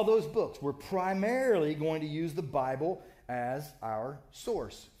say all those books, we're primarily going to use the Bible as our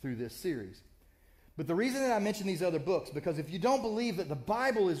source through this series. But the reason that I mention these other books, because if you don't believe that the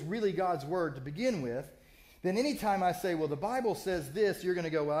Bible is really God's word to begin with, then anytime I say, well, the Bible says this, you're going to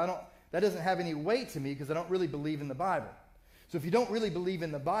go, well, that doesn't have any weight to me because I don't really believe in the Bible. So if you don't really believe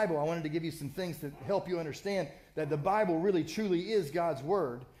in the Bible, I wanted to give you some things to help you understand that the Bible really truly is God's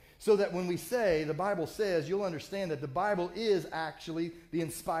word, so that when we say the Bible says, you'll understand that the Bible is actually the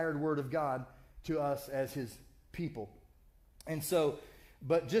inspired word of God to us as his people. And so,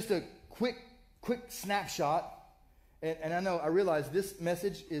 but just a quick snapshot. And I realize this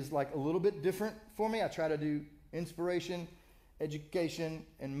message is like a little bit different for me. I try to do inspiration, education,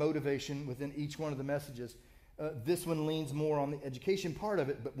 and motivation within each one of the messages. This one leans more on the education part of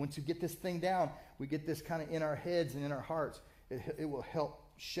it, but once you get this thing down, we get this kind of in our heads and in our hearts. It will help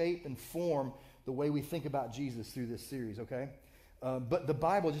shape and form the way we think about Jesus through this series, okay? But the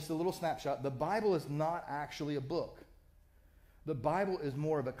Bible, just a little snapshot, the Bible is not actually a book. The Bible is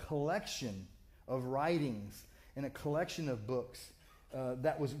more of a collection of writings and a collection of books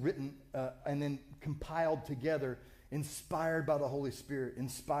that was written and then compiled together, inspired by the Holy Spirit,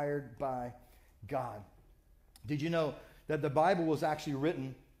 inspired by God. Did you know that the Bible was actually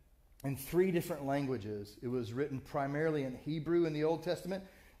written in 3 different languages? It was written primarily in Hebrew in the Old Testament.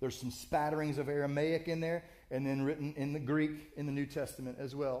 There's some spatterings of Aramaic in there, and then written in the Greek in the New Testament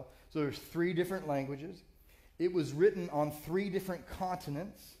as well. So there's 3 different languages. It was written on 3 different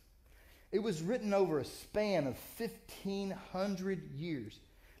continents. It was written over a span of 1,500 years.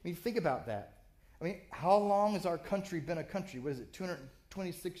 I mean, think about that. I mean, how long has our country been a country? What is it,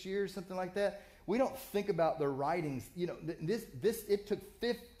 226 years, something like that? We don't think about the writings. You know, it took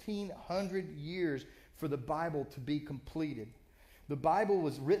 1,500 years for the Bible to be completed. The Bible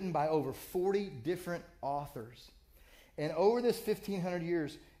was written by over 40 different authors. And over this 1,500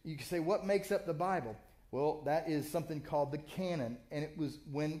 years, you can say, what makes up the Bible? Well, that is something called the canon. And it was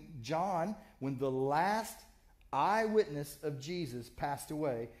when the last eyewitness of Jesus passed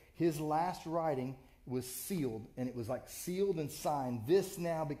away, his last writing was sealed. And it was like sealed and signed. This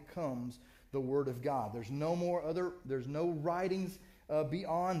now becomes the Word of God. There's no writings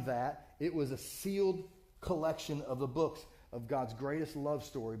beyond that. It was a sealed collection of the books of God's greatest love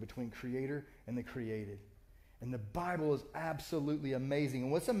story between Creator and the created. And the Bible is absolutely amazing.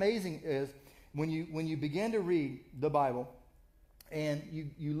 And what's amazing is when you begin to read the Bible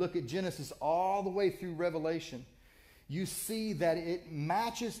and you look at Genesis all the way through Revelation, you see that it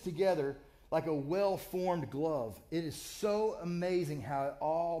matches together like a well-formed glove. It is so amazing how it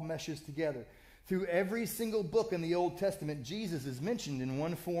all meshes together. Through every single book in the Old Testament, Jesus is mentioned in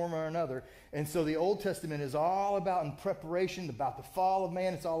one form or another. And so the Old Testament is all about in preparation, about the fall of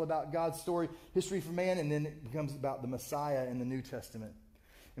man. It's all about God's story, history for man. And then it becomes about the Messiah in the New Testament.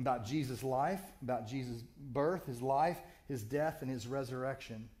 About Jesus' life, about Jesus' birth, his life, his death, and his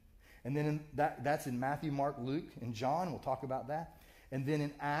resurrection. And then that's in Matthew, Mark, Luke, and John. We'll talk about that. And then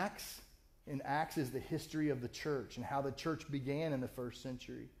in Acts is the history of the church and how the church began in the first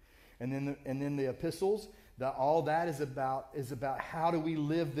century. And then the epistles, all that is about how do we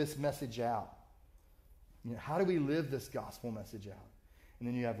live this message out? You know, how do we live this gospel message out? And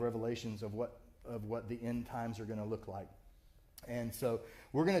then you have revelations of what the end times are going to look like. And so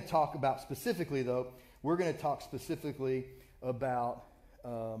we're going to talk about specifically about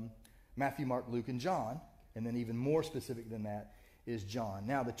Matthew, Mark, Luke, and John. And then even more specific than that is John.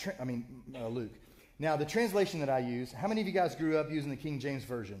 Now Luke. Now the translation that I use. How many of you guys grew up using the King James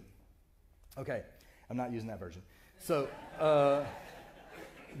Version? Okay, I'm not using that version. So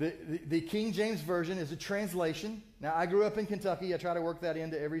the King James Version is a translation. Now, I grew up in Kentucky. I try to work that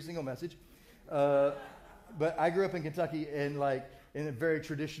into every single message. But I grew up in Kentucky in a very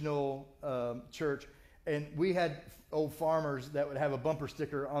traditional church. And we had old farmers that would have a bumper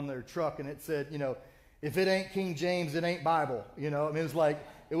sticker on their truck, and it said, if it ain't King James, it ain't Bible. I mean,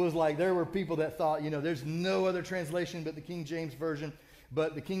 it was like there were people that thought, there's no other translation but the King James Version.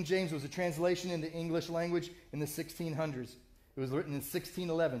 But the King James was a translation into English language in the 1600s. It was written in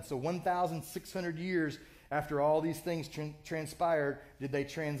 1611. So 1,600 years after all these things transpired, did they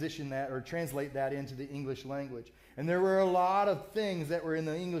transition that or translate that into the English language. And there were a lot of things that were in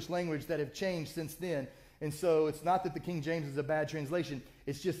the English language that have changed since then. And so it's not that the King James is a bad translation.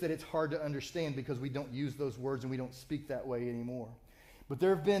 It's just that it's hard to understand because we don't use those words and we don't speak that way anymore. But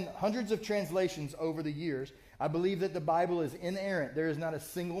there have been hundreds of translations over the years. I believe that the Bible is inerrant. There is not a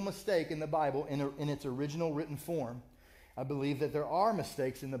single mistake in the Bible in its original written form. I believe that there are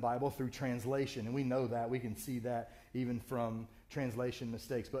mistakes in the Bible through translation, and we know that. We can see that even from translation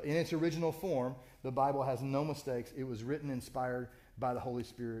mistakes. But in its original form, the Bible has no mistakes. It was written inspired by the Holy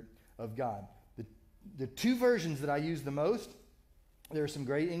Spirit of God. The two versions that I use the most, there are some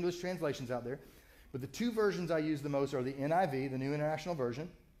great English translations out there, but the two versions I use the most are the NIV, the New International Version,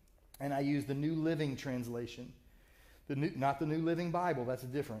 and I use the New Living Translation. Not the New Living Bible, that's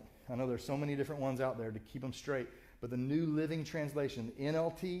different. I know there's so many different ones out there to keep them straight. But the New Living Translation, the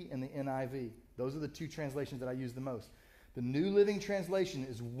NLT and the NIV, those are the two translations that I use the most. The New Living Translation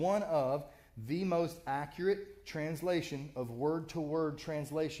is one of the most accurate translation of word-to-word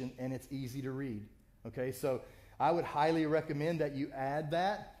translation, and it's easy to read. Okay, so I would highly recommend that you add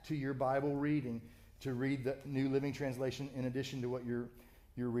that to your Bible reading to read the New Living Translation in addition to what you're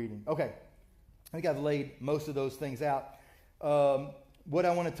reading. Okay, I think I've laid most of those things out. What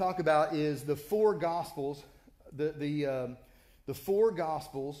I want to talk about is the four Gospels. The four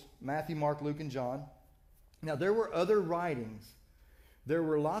Gospels, Matthew, Mark, Luke, and John. Now, there were other writings. There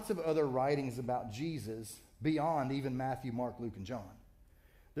were lots of other writings about Jesus beyond even Matthew, Mark, Luke, and John.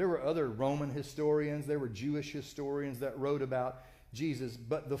 There were other Roman historians. There were Jewish historians that wrote about Jesus.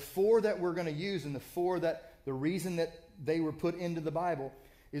 But the four that we're going to use and the reason that they were put into the Bible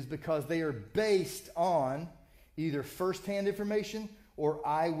is because they are based on either firsthand information or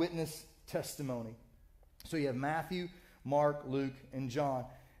eyewitness testimony. So you have Matthew, Mark, Luke, and John.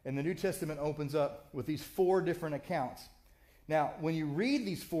 And the New Testament opens up with these four different accounts. Now, when you read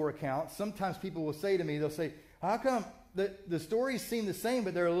these four accounts, sometimes people will say to me, they'll say, how come the stories seem the same,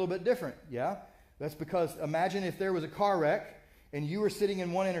 but they're a little bit different? Yeah, that's because imagine if there was a car wreck and you were sitting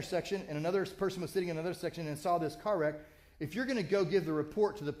in one intersection and another person was sitting in another section and saw this car wreck. If you're going to go give the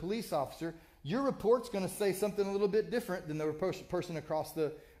report to the police officer, your report's going to say something a little bit different than the person across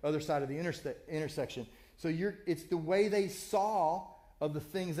the other side of the intersection. So it's the way they saw of the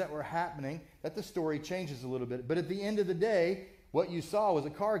things that were happening that the story changes a little bit. But at the end of the day, what you saw was a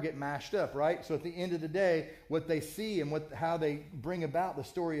car get mashed up, right? So at the end of the day, what they see and how they bring about the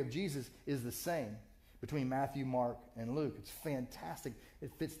story of Jesus is the same between Matthew, Mark, and Luke. It's fantastic.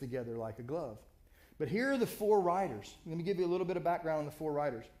 It fits together like a glove. But here are the four writers. Let me give you a little bit of background on the four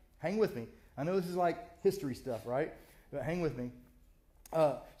writers. Hang with me. I know this is like history stuff, right? But hang with me.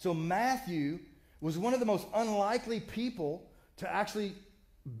 So Matthew was one of the most unlikely people to actually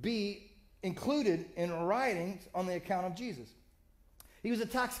be included in writings on the account of Jesus. He was a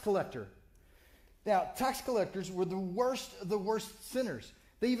tax collector. Now, tax collectors were the worst of the worst sinners.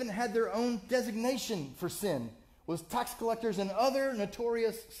 They even had their own designation for sin, was tax collectors and other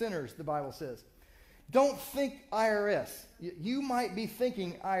notorious sinners, the Bible says. Don't think IRS. You might be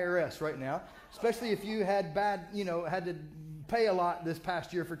thinking IRS right now, especially if you had had to pay a lot this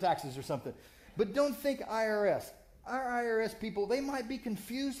past year for taxes or something. But don't think IRS. Our IRS people, they might be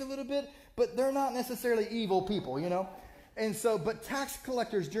confused a little bit, but they're not necessarily evil people, And so, but tax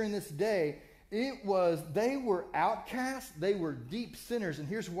collectors during this day, they were outcasts, they were deep sinners, and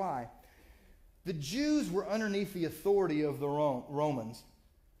here's why. The Jews were underneath the authority of the Romans.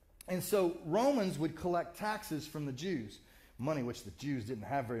 And so Romans would collect taxes from the Jews, money which the Jews didn't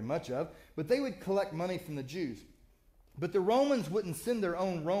have very much of, but they would collect money from the Jews. But the Romans wouldn't send their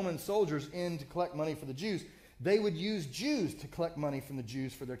own Roman soldiers in to collect money for the Jews. They would use Jews to collect money from the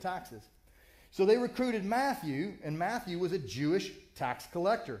Jews for their taxes. So they recruited Matthew, and Matthew was a Jewish tax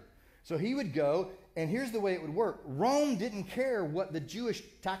collector. So he would go, and here's the way it would work. Rome didn't care what the Jewish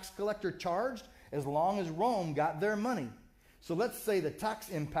tax collector charged as long as Rome got their money. So let's say the tax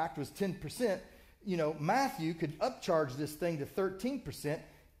impact was 10%. Matthew could upcharge this thing to 13%.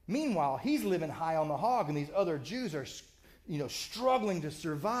 Meanwhile, he's living high on the hog, and these other Jews are, struggling to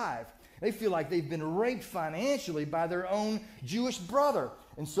survive. They feel like they've been raped financially by their own Jewish brother.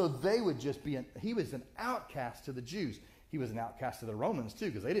 And so they would just he was an outcast to the Jews. He was an outcast to the Romans too,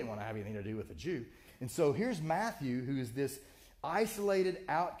 because they didn't want to have anything to do with a Jew. And so here's Matthew, who is this isolated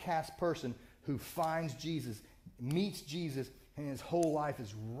outcast person who finds Jesus, meets Jesus, and his whole life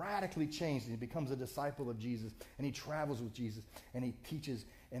is radically changed. And he becomes a disciple of Jesus, and he travels with Jesus, and he teaches,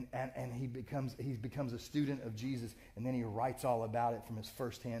 and he becomes a student of Jesus, and then he writes all about it from his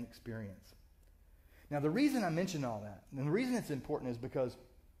firsthand experience. Now, the reason I mention all that, and the reason it's important, is because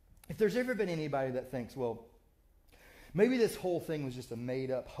if there's ever been anybody that thinks, well, maybe this whole thing was just a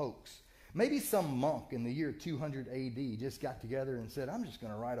made-up hoax. Maybe some monk in the year 200 AD just got together and said, I'm just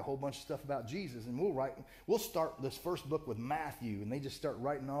going to write a whole bunch of stuff about Jesus, and we'll start this first book with Matthew, and they just start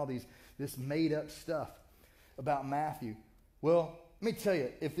writing all this made-up stuff about Matthew. Well, let me tell you,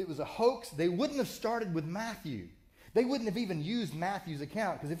 if it was a hoax, they wouldn't have started with Matthew. They wouldn't have even used Matthew's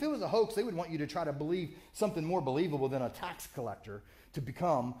account, because if it was a hoax, they would want you to try to believe something more believable than a tax collector to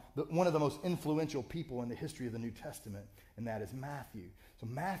become one of the most influential people in the history of the New Testament, and that is Matthew. So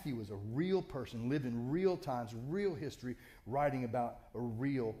Matthew was a real person, lived in real times, real history, writing about a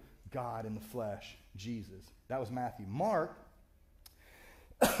real God in the flesh, Jesus. That was Matthew. Mark,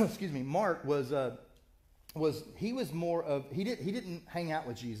 Mark he didn't hang out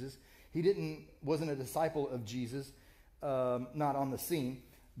with Jesus. He wasn't a disciple of Jesus, not on the scene,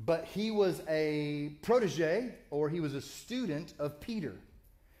 but he was a protege, or he was a student of Peter.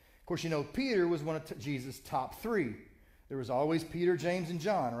 Of course, Peter was one of Jesus' top three. There was always Peter, James, and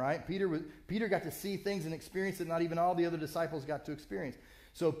John, right? Peter got to see things and experience that not even all the other disciples got to experience.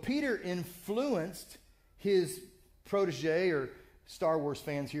 So Peter influenced his protege, or Star Wars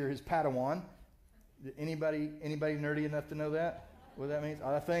fans here, his Padawan. Anybody nerdy enough to know that? What that means?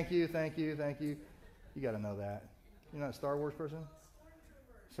 Thank you. You got to know that. You're not a Star Wars person?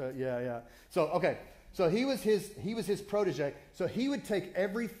 So yeah. So okay. So he was his protege. So he would take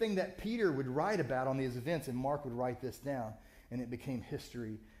everything that Peter would write about on these events, and Mark would write this down, and it became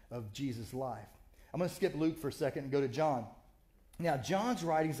history of Jesus' life. I'm going to skip Luke for a second and go to John. Now, John's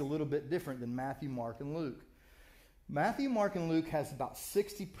writing is a little bit different than Matthew, Mark, and Luke. Matthew, Mark, and Luke has about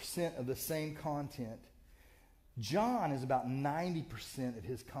 60% of the same content. John is about 90% of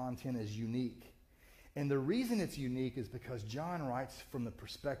his content is unique. And the reason it's unique is because John writes from the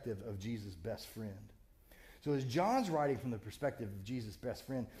perspective of Jesus' best friend. So as John's writing from the perspective of Jesus' best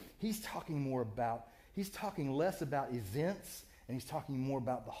friend, he's talking less about events, and he's talking more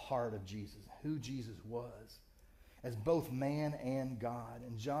about the heart of Jesus, who Jesus was, as both man and God.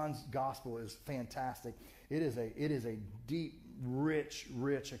 And John's gospel is fantastic. It is a deep, rich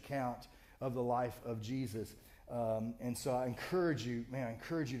account of the life of Jesus. And so I encourage you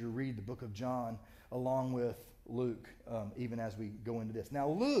to read the book of John along with Luke, even as we go into this. Now,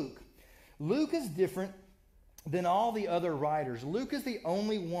 Luke is different than all the other writers. Luke is the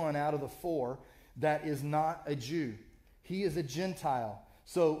only one out of the four that is not a Jew. He is a Gentile.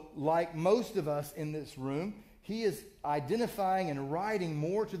 So, like most of us in this room, he is identifying and writing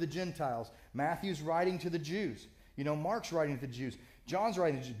more to the Gentiles. Matthew's writing to the Jews. Mark's writing to the Jews. John's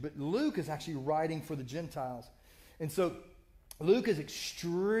writing to the Jews. But Luke is actually writing for the Gentiles. And so Luke is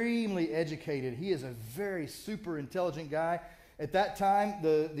extremely educated. He is a very super intelligent guy. At that time,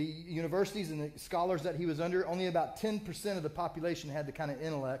 the universities and the scholars that he was under, only about 10% of the population had the kind of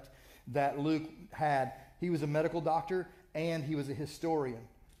intellect that Luke had. He was a medical doctor, and he was a historian.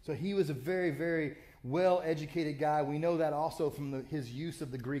 So he was a very, very well-educated guy. We know that also from his use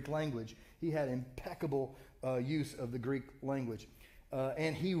of the Greek language. He had impeccable use of the Greek language.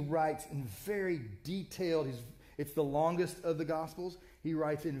 And he writes in very detailed, it's the longest of the Gospels. He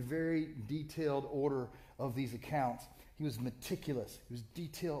writes in very detailed order of these accounts. He was meticulous. He was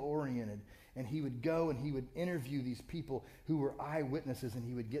detail-oriented. And he would go and he would interview these people who were eyewitnesses, and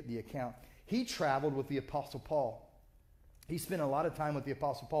he would get the account. He traveled with the Apostle Paul. He spent a lot of time with the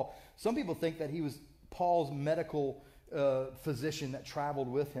Apostle Paul. Some people think that he was Paul's medical physician that traveled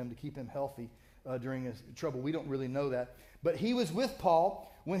with him to keep him healthy during his trouble. We don't really know that. But he was with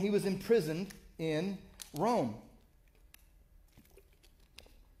Paul when he was imprisoned in Rome.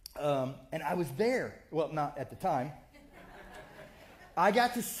 And I was there. Well, not at the time. I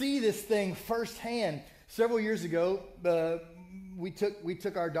got to see this thing firsthand. Several years ago, we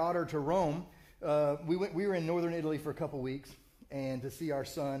took our daughter to Rome. We were in northern Italy for a couple weeks, and to see our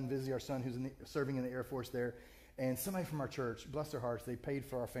son, visit our son who's serving in the Air Force there. And somebody from our church, bless their hearts, they paid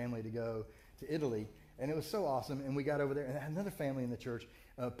for our family to go to Italy. And it was so awesome. And we got over there, and another family in the church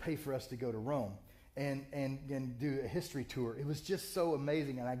paid for us to go to Rome and do a history tour. It was just so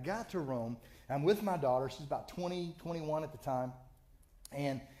amazing. And I got to Rome. I'm with my daughter. She's about 20, 21 at the time.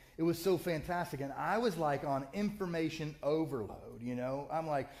 And it was so fantastic. And I was like on information overload, you know. I'm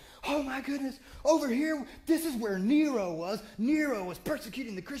like, oh my goodness, over here, this is where Nero was. Nero was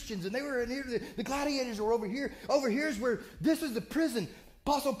persecuting the Christians, and they were the gladiators were over here. Over here's where this was the prison.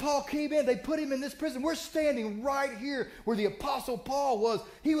 Apostle Paul came in. They put him in this prison. We're standing right here where the Apostle Paul was.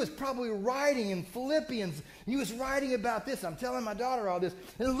 He was probably writing in Philippians. He was writing about this. I'm telling my daughter all this.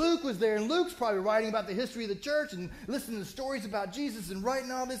 And Luke was there, and Luke's probably writing about the history of the church and listening to stories about Jesus and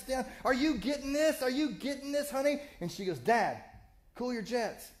writing all this down. Are you getting this? Are you getting this, honey? And she goes, Dad, cool your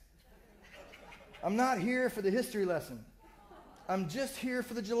jets. I'm not here for the history lesson. I'm just here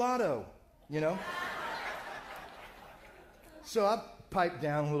for the gelato, you know? So I piped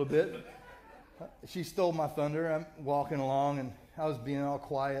down a little bit. She stole my thunder. I'm walking along, and I was being all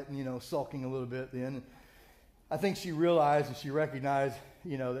quiet and, you know, sulking a little bit then. And I think she realized and she recognized,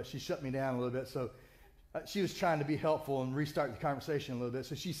 you know, that she shut me down a little bit. So she was trying to be helpful and restart the conversation a little bit.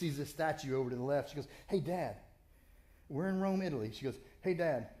 So she sees this statue over to the left. She goes, hey, Dad, we're in Rome, Italy. She goes, hey,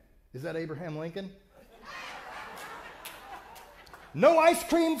 Dad, is that Abraham Lincoln? No ice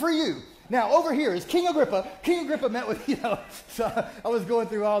cream for you. Now, over here is King Agrippa. King Agrippa met with, you know, so I was going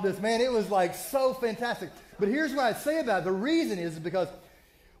through all this. Man, it was like so fantastic. But here's what I say about it. The reason is because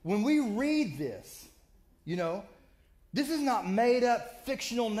when we read this, you know, this is not made up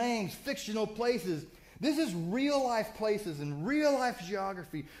fictional names, fictional places. This is real life places and real life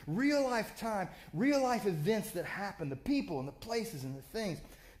geography, real life time, real life events that happen, the people and the places and the things.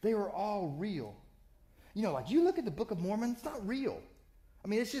 They were all real. You know, like you look at the Book of Mormon, it's not real. I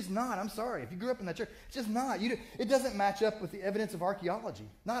mean, it's just not. I'm sorry. If you grew up in that church, it's just not. It doesn't match up with the evidence of archaeology.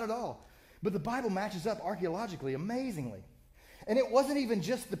 Not at all. But the Bible matches up archaeologically, amazingly. And it wasn't even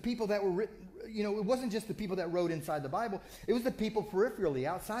just the people that were written, you know, it wasn't just the people that wrote inside the Bible. It was the people peripherally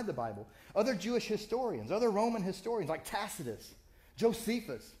outside the Bible. Other Jewish historians, other Roman historians like Tacitus,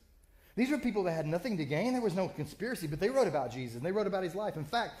 Josephus. These were people that had nothing to gain. There was no conspiracy, but they wrote about Jesus and they wrote about his life. In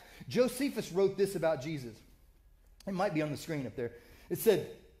fact, Josephus wrote this about Jesus. It might be on the screen up there. It said,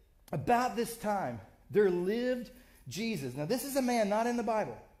 about this time, there lived Jesus. Now, this is a man not in the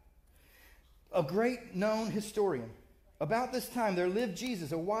Bible, a great known historian. About this time, there lived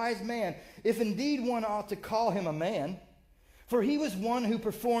Jesus, a wise man, if indeed one ought to call him a man. For he was one who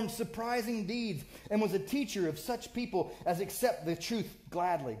performed surprising deeds and was a teacher of such people as accept the truth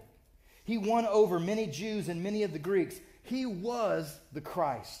gladly. He won over many Jews and many of the Greeks. He was the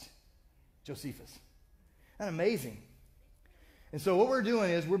Christ. Josephus. Isn't that amazing? And so what we're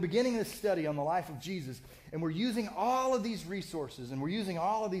doing is we're beginning this study on the life of Jesus, and we're using all of these resources, and we're using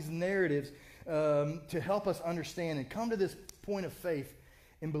all of these narratives to help us understand and come to this point of faith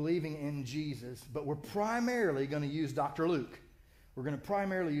in believing in Jesus. But we're primarily going to use Dr. Luke. We're going to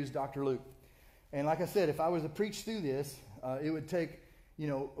primarily use Dr. Luke. And like I said, if I was to preach through this, it would take, you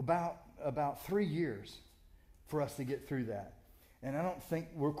know, about 3 years for us to get through that. And I don't think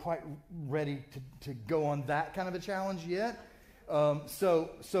we're quite ready to go on that kind of a challenge yet. So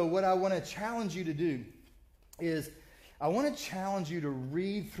what I want to challenge you to do is I want to challenge you to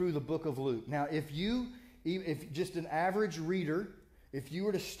read through the book of Luke. Now, if just an average reader, if you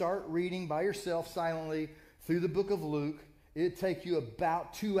were to start reading by yourself silently through the book of Luke, it'd take you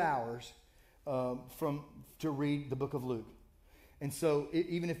about 2 hours to read the book of Luke. And so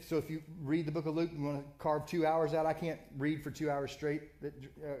if you read the book of Luke, you want to carve 2 hours out. I can't read for 2 hours straight.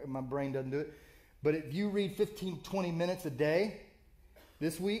 My brain doesn't do it. But if you read 15, 20 minutes a day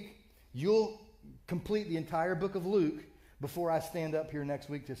this week, you'll complete the entire book of Luke before I stand up here next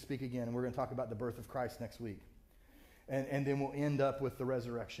week to speak again. And we're going to talk about the birth of Christ next week. And then we'll end up with the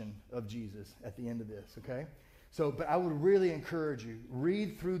resurrection of Jesus at the end of this, okay? So, but I would really encourage you,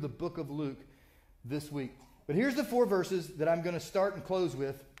 read through the book of Luke this week. But here's the 4 verses that I'm going to start and close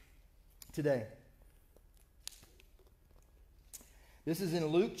with today. This is in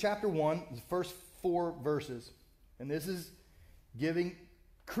Luke chapter 1, the first 4 verses. And this is giving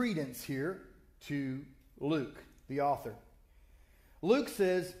credence here to Luke, the author. Luke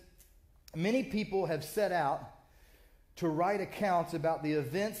says, many people have set out to write accounts about the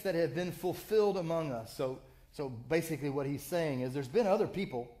events that have been fulfilled among us. So basically what he's saying is there's been other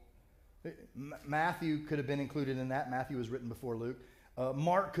people. Matthew could have been included in that. Matthew was written before Luke.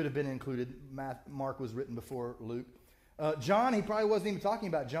 Mark could have been included. Mark was written before Luke. John, he probably wasn't even talking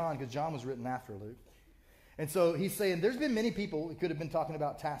about John because John was written after Luke. And so he's saying there's been many people. He could have been talking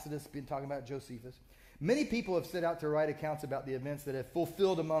about Tacitus, been talking about Josephus. Many people have set out to write accounts about the events that have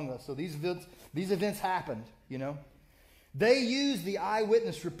fulfilled among us. So these events happened, you know. They used the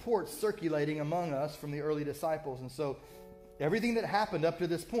eyewitness reports circulating among us from the early disciples. And so everything that happened up to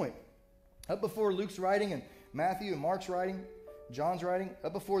this point, up before Luke's writing and Matthew and Mark's writing, John's writing,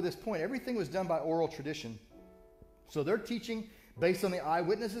 up before this point, everything was done by oral tradition. So they're teaching based on the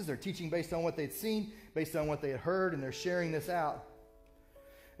eyewitnesses. They're teaching based on what they'd seen, based on what they had heard, and they're sharing this out.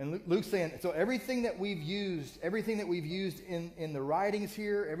 And Luke's saying, so everything that we've used in the writings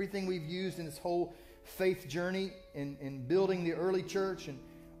here, everything we've used in this whole faith journey in building the early church, and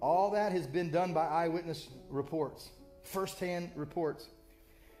all that has been done by eyewitness reports, firsthand reports.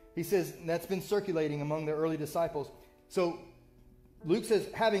 He says that's been circulating among the early disciples. So Luke says,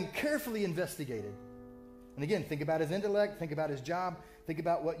 having carefully investigated, and again, think about his intellect, think about his job, think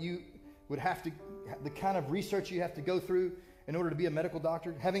about what you would have to, the kind of research you have to go through in order to be a medical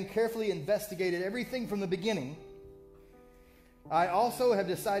doctor. Having carefully investigated everything from the beginning, I also have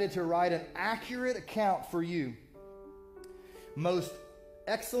decided to write an accurate account for you, most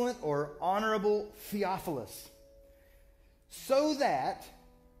excellent or honorable Theophilus, so that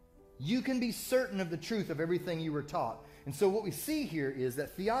you can be certain of the truth of everything you were taught. And so what we see here is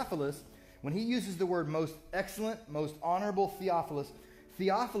that Theophilus, when he uses the word most excellent, most honorable Theophilus,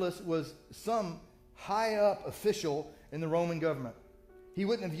 Theophilus was some high up official in the Roman government. He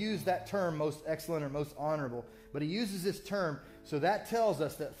wouldn't have used that term, most excellent or most honorable, but he uses this term, so that tells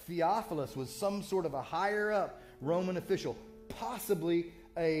us that Theophilus was some sort of a higher up Roman official, possibly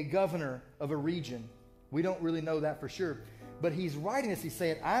a governor of a region. We don't really know that for sure. But he's writing this, he's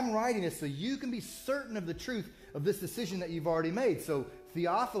saying, I'm writing this so you can be certain of the truth of this decision that you've already made. So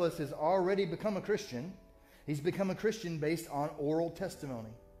Theophilus has already become a Christian. He's become a Christian based on oral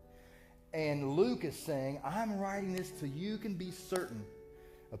testimony. And Luke is saying, I'm writing this so you can be certain.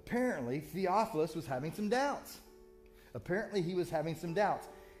 Apparently, Theophilus was having some doubts.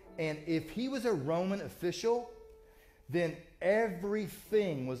 And if he was a Roman official, then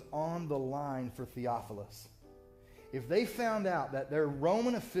everything was on the line for Theophilus. If they found out that their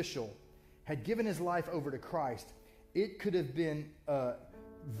Roman official had given his life over to Christ, it could have been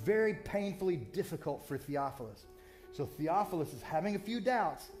very painfully difficult for Theophilus. So Theophilus is having a few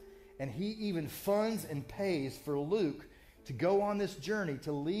doubts, and he even funds and pays for Luke to go on this journey,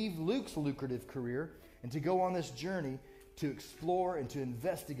 to leave Luke's lucrative career, and to go on this journey to explore and to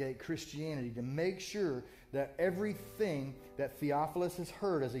investigate Christianity, to make sure that everything that Theophilus has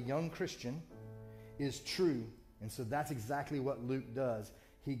heard as a young Christian is true. And so that's exactly what Luke does.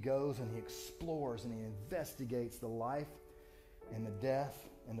 He goes and he explores and he investigates the life and the death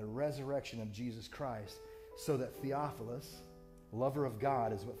and the resurrection of Jesus Christ, so that Theophilus, lover of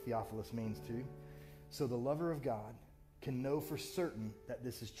God is what Theophilus means too, so the lover of God can know for certain that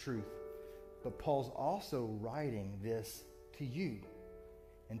this is truth. But Paul's also writing this to you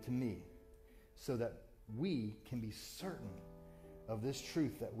and to me so that we can be certain of this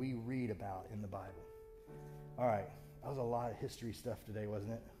truth that we read about in the Bible. All right, that was a lot of history stuff today,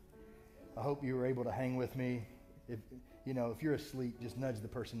 wasn't it? I hope you were able to hang with me. If you're asleep, just nudge the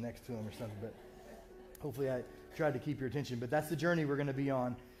person next to him or something. But hopefully I tried to keep your attention. But that's the journey we're going to be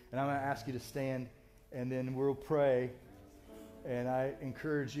on. And I'm going to ask you to stand, and then we'll pray. And I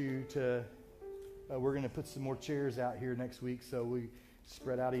encourage you to, we're going to put some more chairs out here next week so we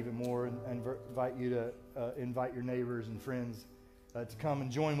spread out even more, and invite you to invite your neighbors and friends to come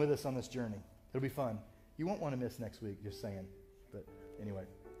and join with us on this journey. It'll be fun. You won't want to miss next week, just saying. But anyway,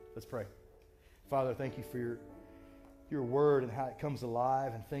 let's pray. Father, thank you for your word and how it comes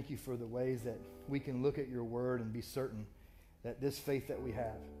alive, and thank you for the ways that we can look at your word and be certain that this faith that we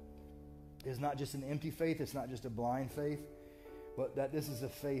have is not just an empty faith, it's not just a blind faith, but that this is a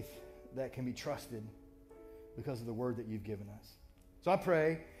faith that can be trusted because of the word that you've given us. So I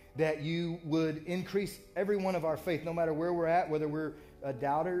pray that you would increase every one of our faith, no matter where we're at, whether we're a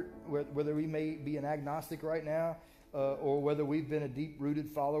doubter, whether we may be an agnostic right now, or whether we've been a deep-rooted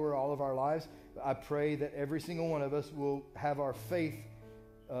follower all of our lives. I pray that every single one of us will have our faith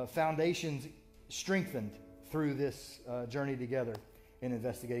foundations strengthened through this journey together in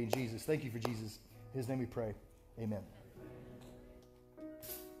investigating Jesus. Thank you for Jesus. In His name we pray. Amen.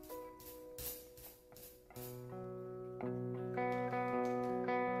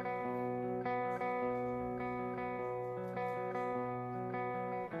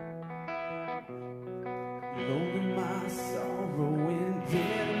 Alone in my sorrow and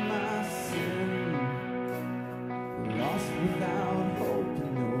dead in my sin, lost without hope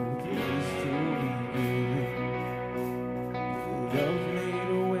and no place to begin. Love made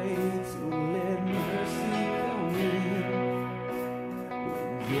a way to let mercy come in.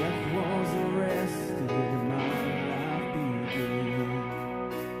 When death was arrested, my life began.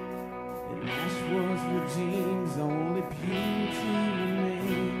 And ash was regime's only beauty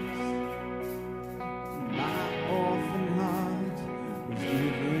remains. My orphan heart was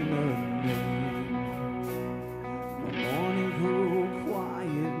given a name. My morning grew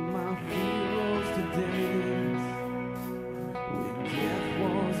quiet, my feet rose to dance. When death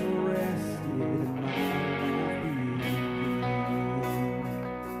was arrested, my life began.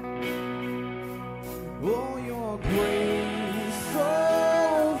 Oh, your grace so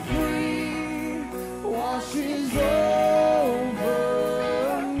free washes over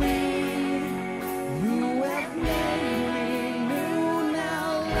me. You have made me new, now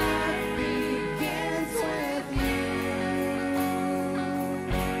life begins with you.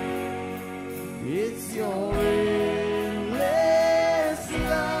 It's your endless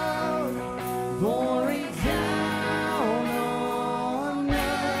love pouring down on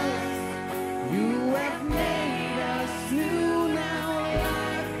us. You have made us new, now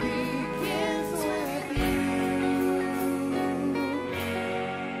life begins with you.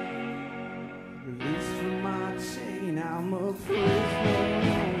 Released from my chain, I'm a prisoner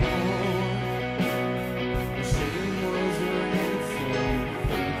no more. The shame was ransomed,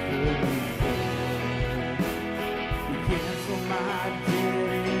 faithfully borne. He canceled my debt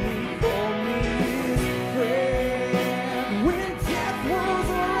and he called me his friend. When death was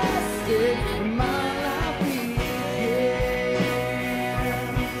arrested, my life began.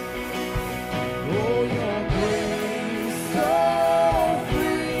 Oh, your grace so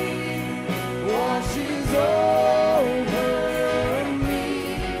free washes over me.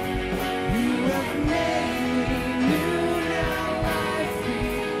 You have made me new, now life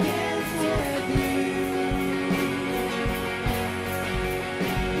begins with you.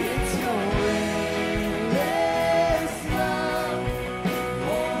 It's your endless love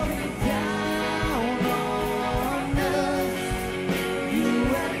pouring down on us. You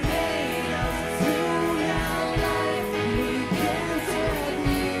have made us new, now life begins with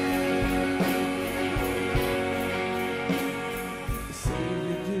you. The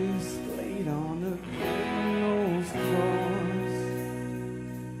Savior displayed on the criminal's cross.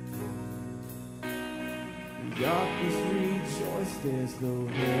 Darkness rejoiced as though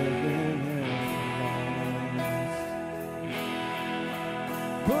heaven had lost.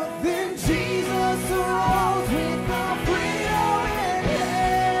 But then Jesus arose with our freedom in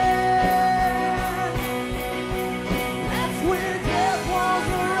hand. That's when death was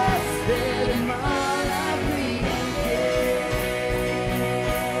arrested and my life began.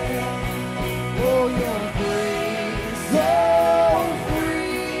 Oh, your grace so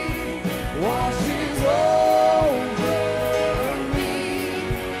free washes over me.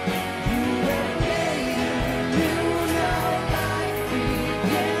 You have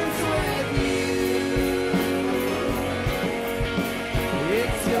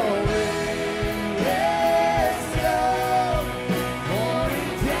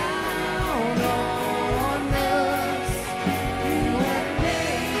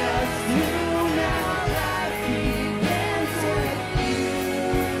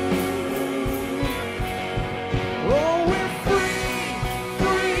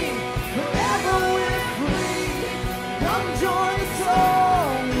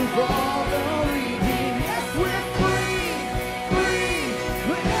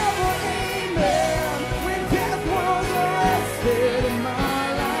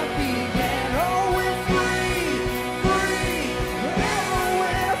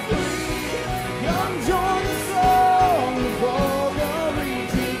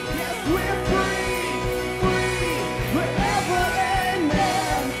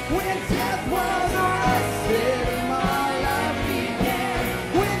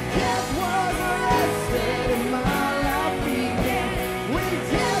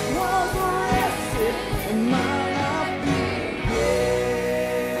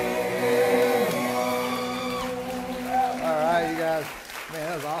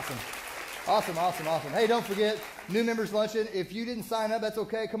Awesome. Hey, don't forget, new members luncheon. If you didn't sign up, that's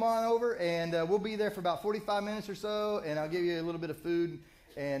okay. Come on over, and we'll be there for about 45 minutes or so, and I'll give you a little bit of food,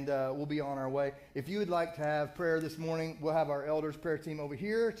 and we'll be on our way. If you would like to have prayer this morning, we'll have our elders prayer team over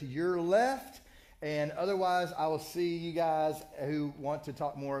here to your left, and otherwise, I will see you guys who want to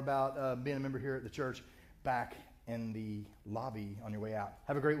talk more about being a member here at the church back in the lobby on your way out.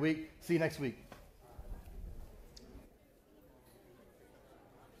 Have a great week. See you next week.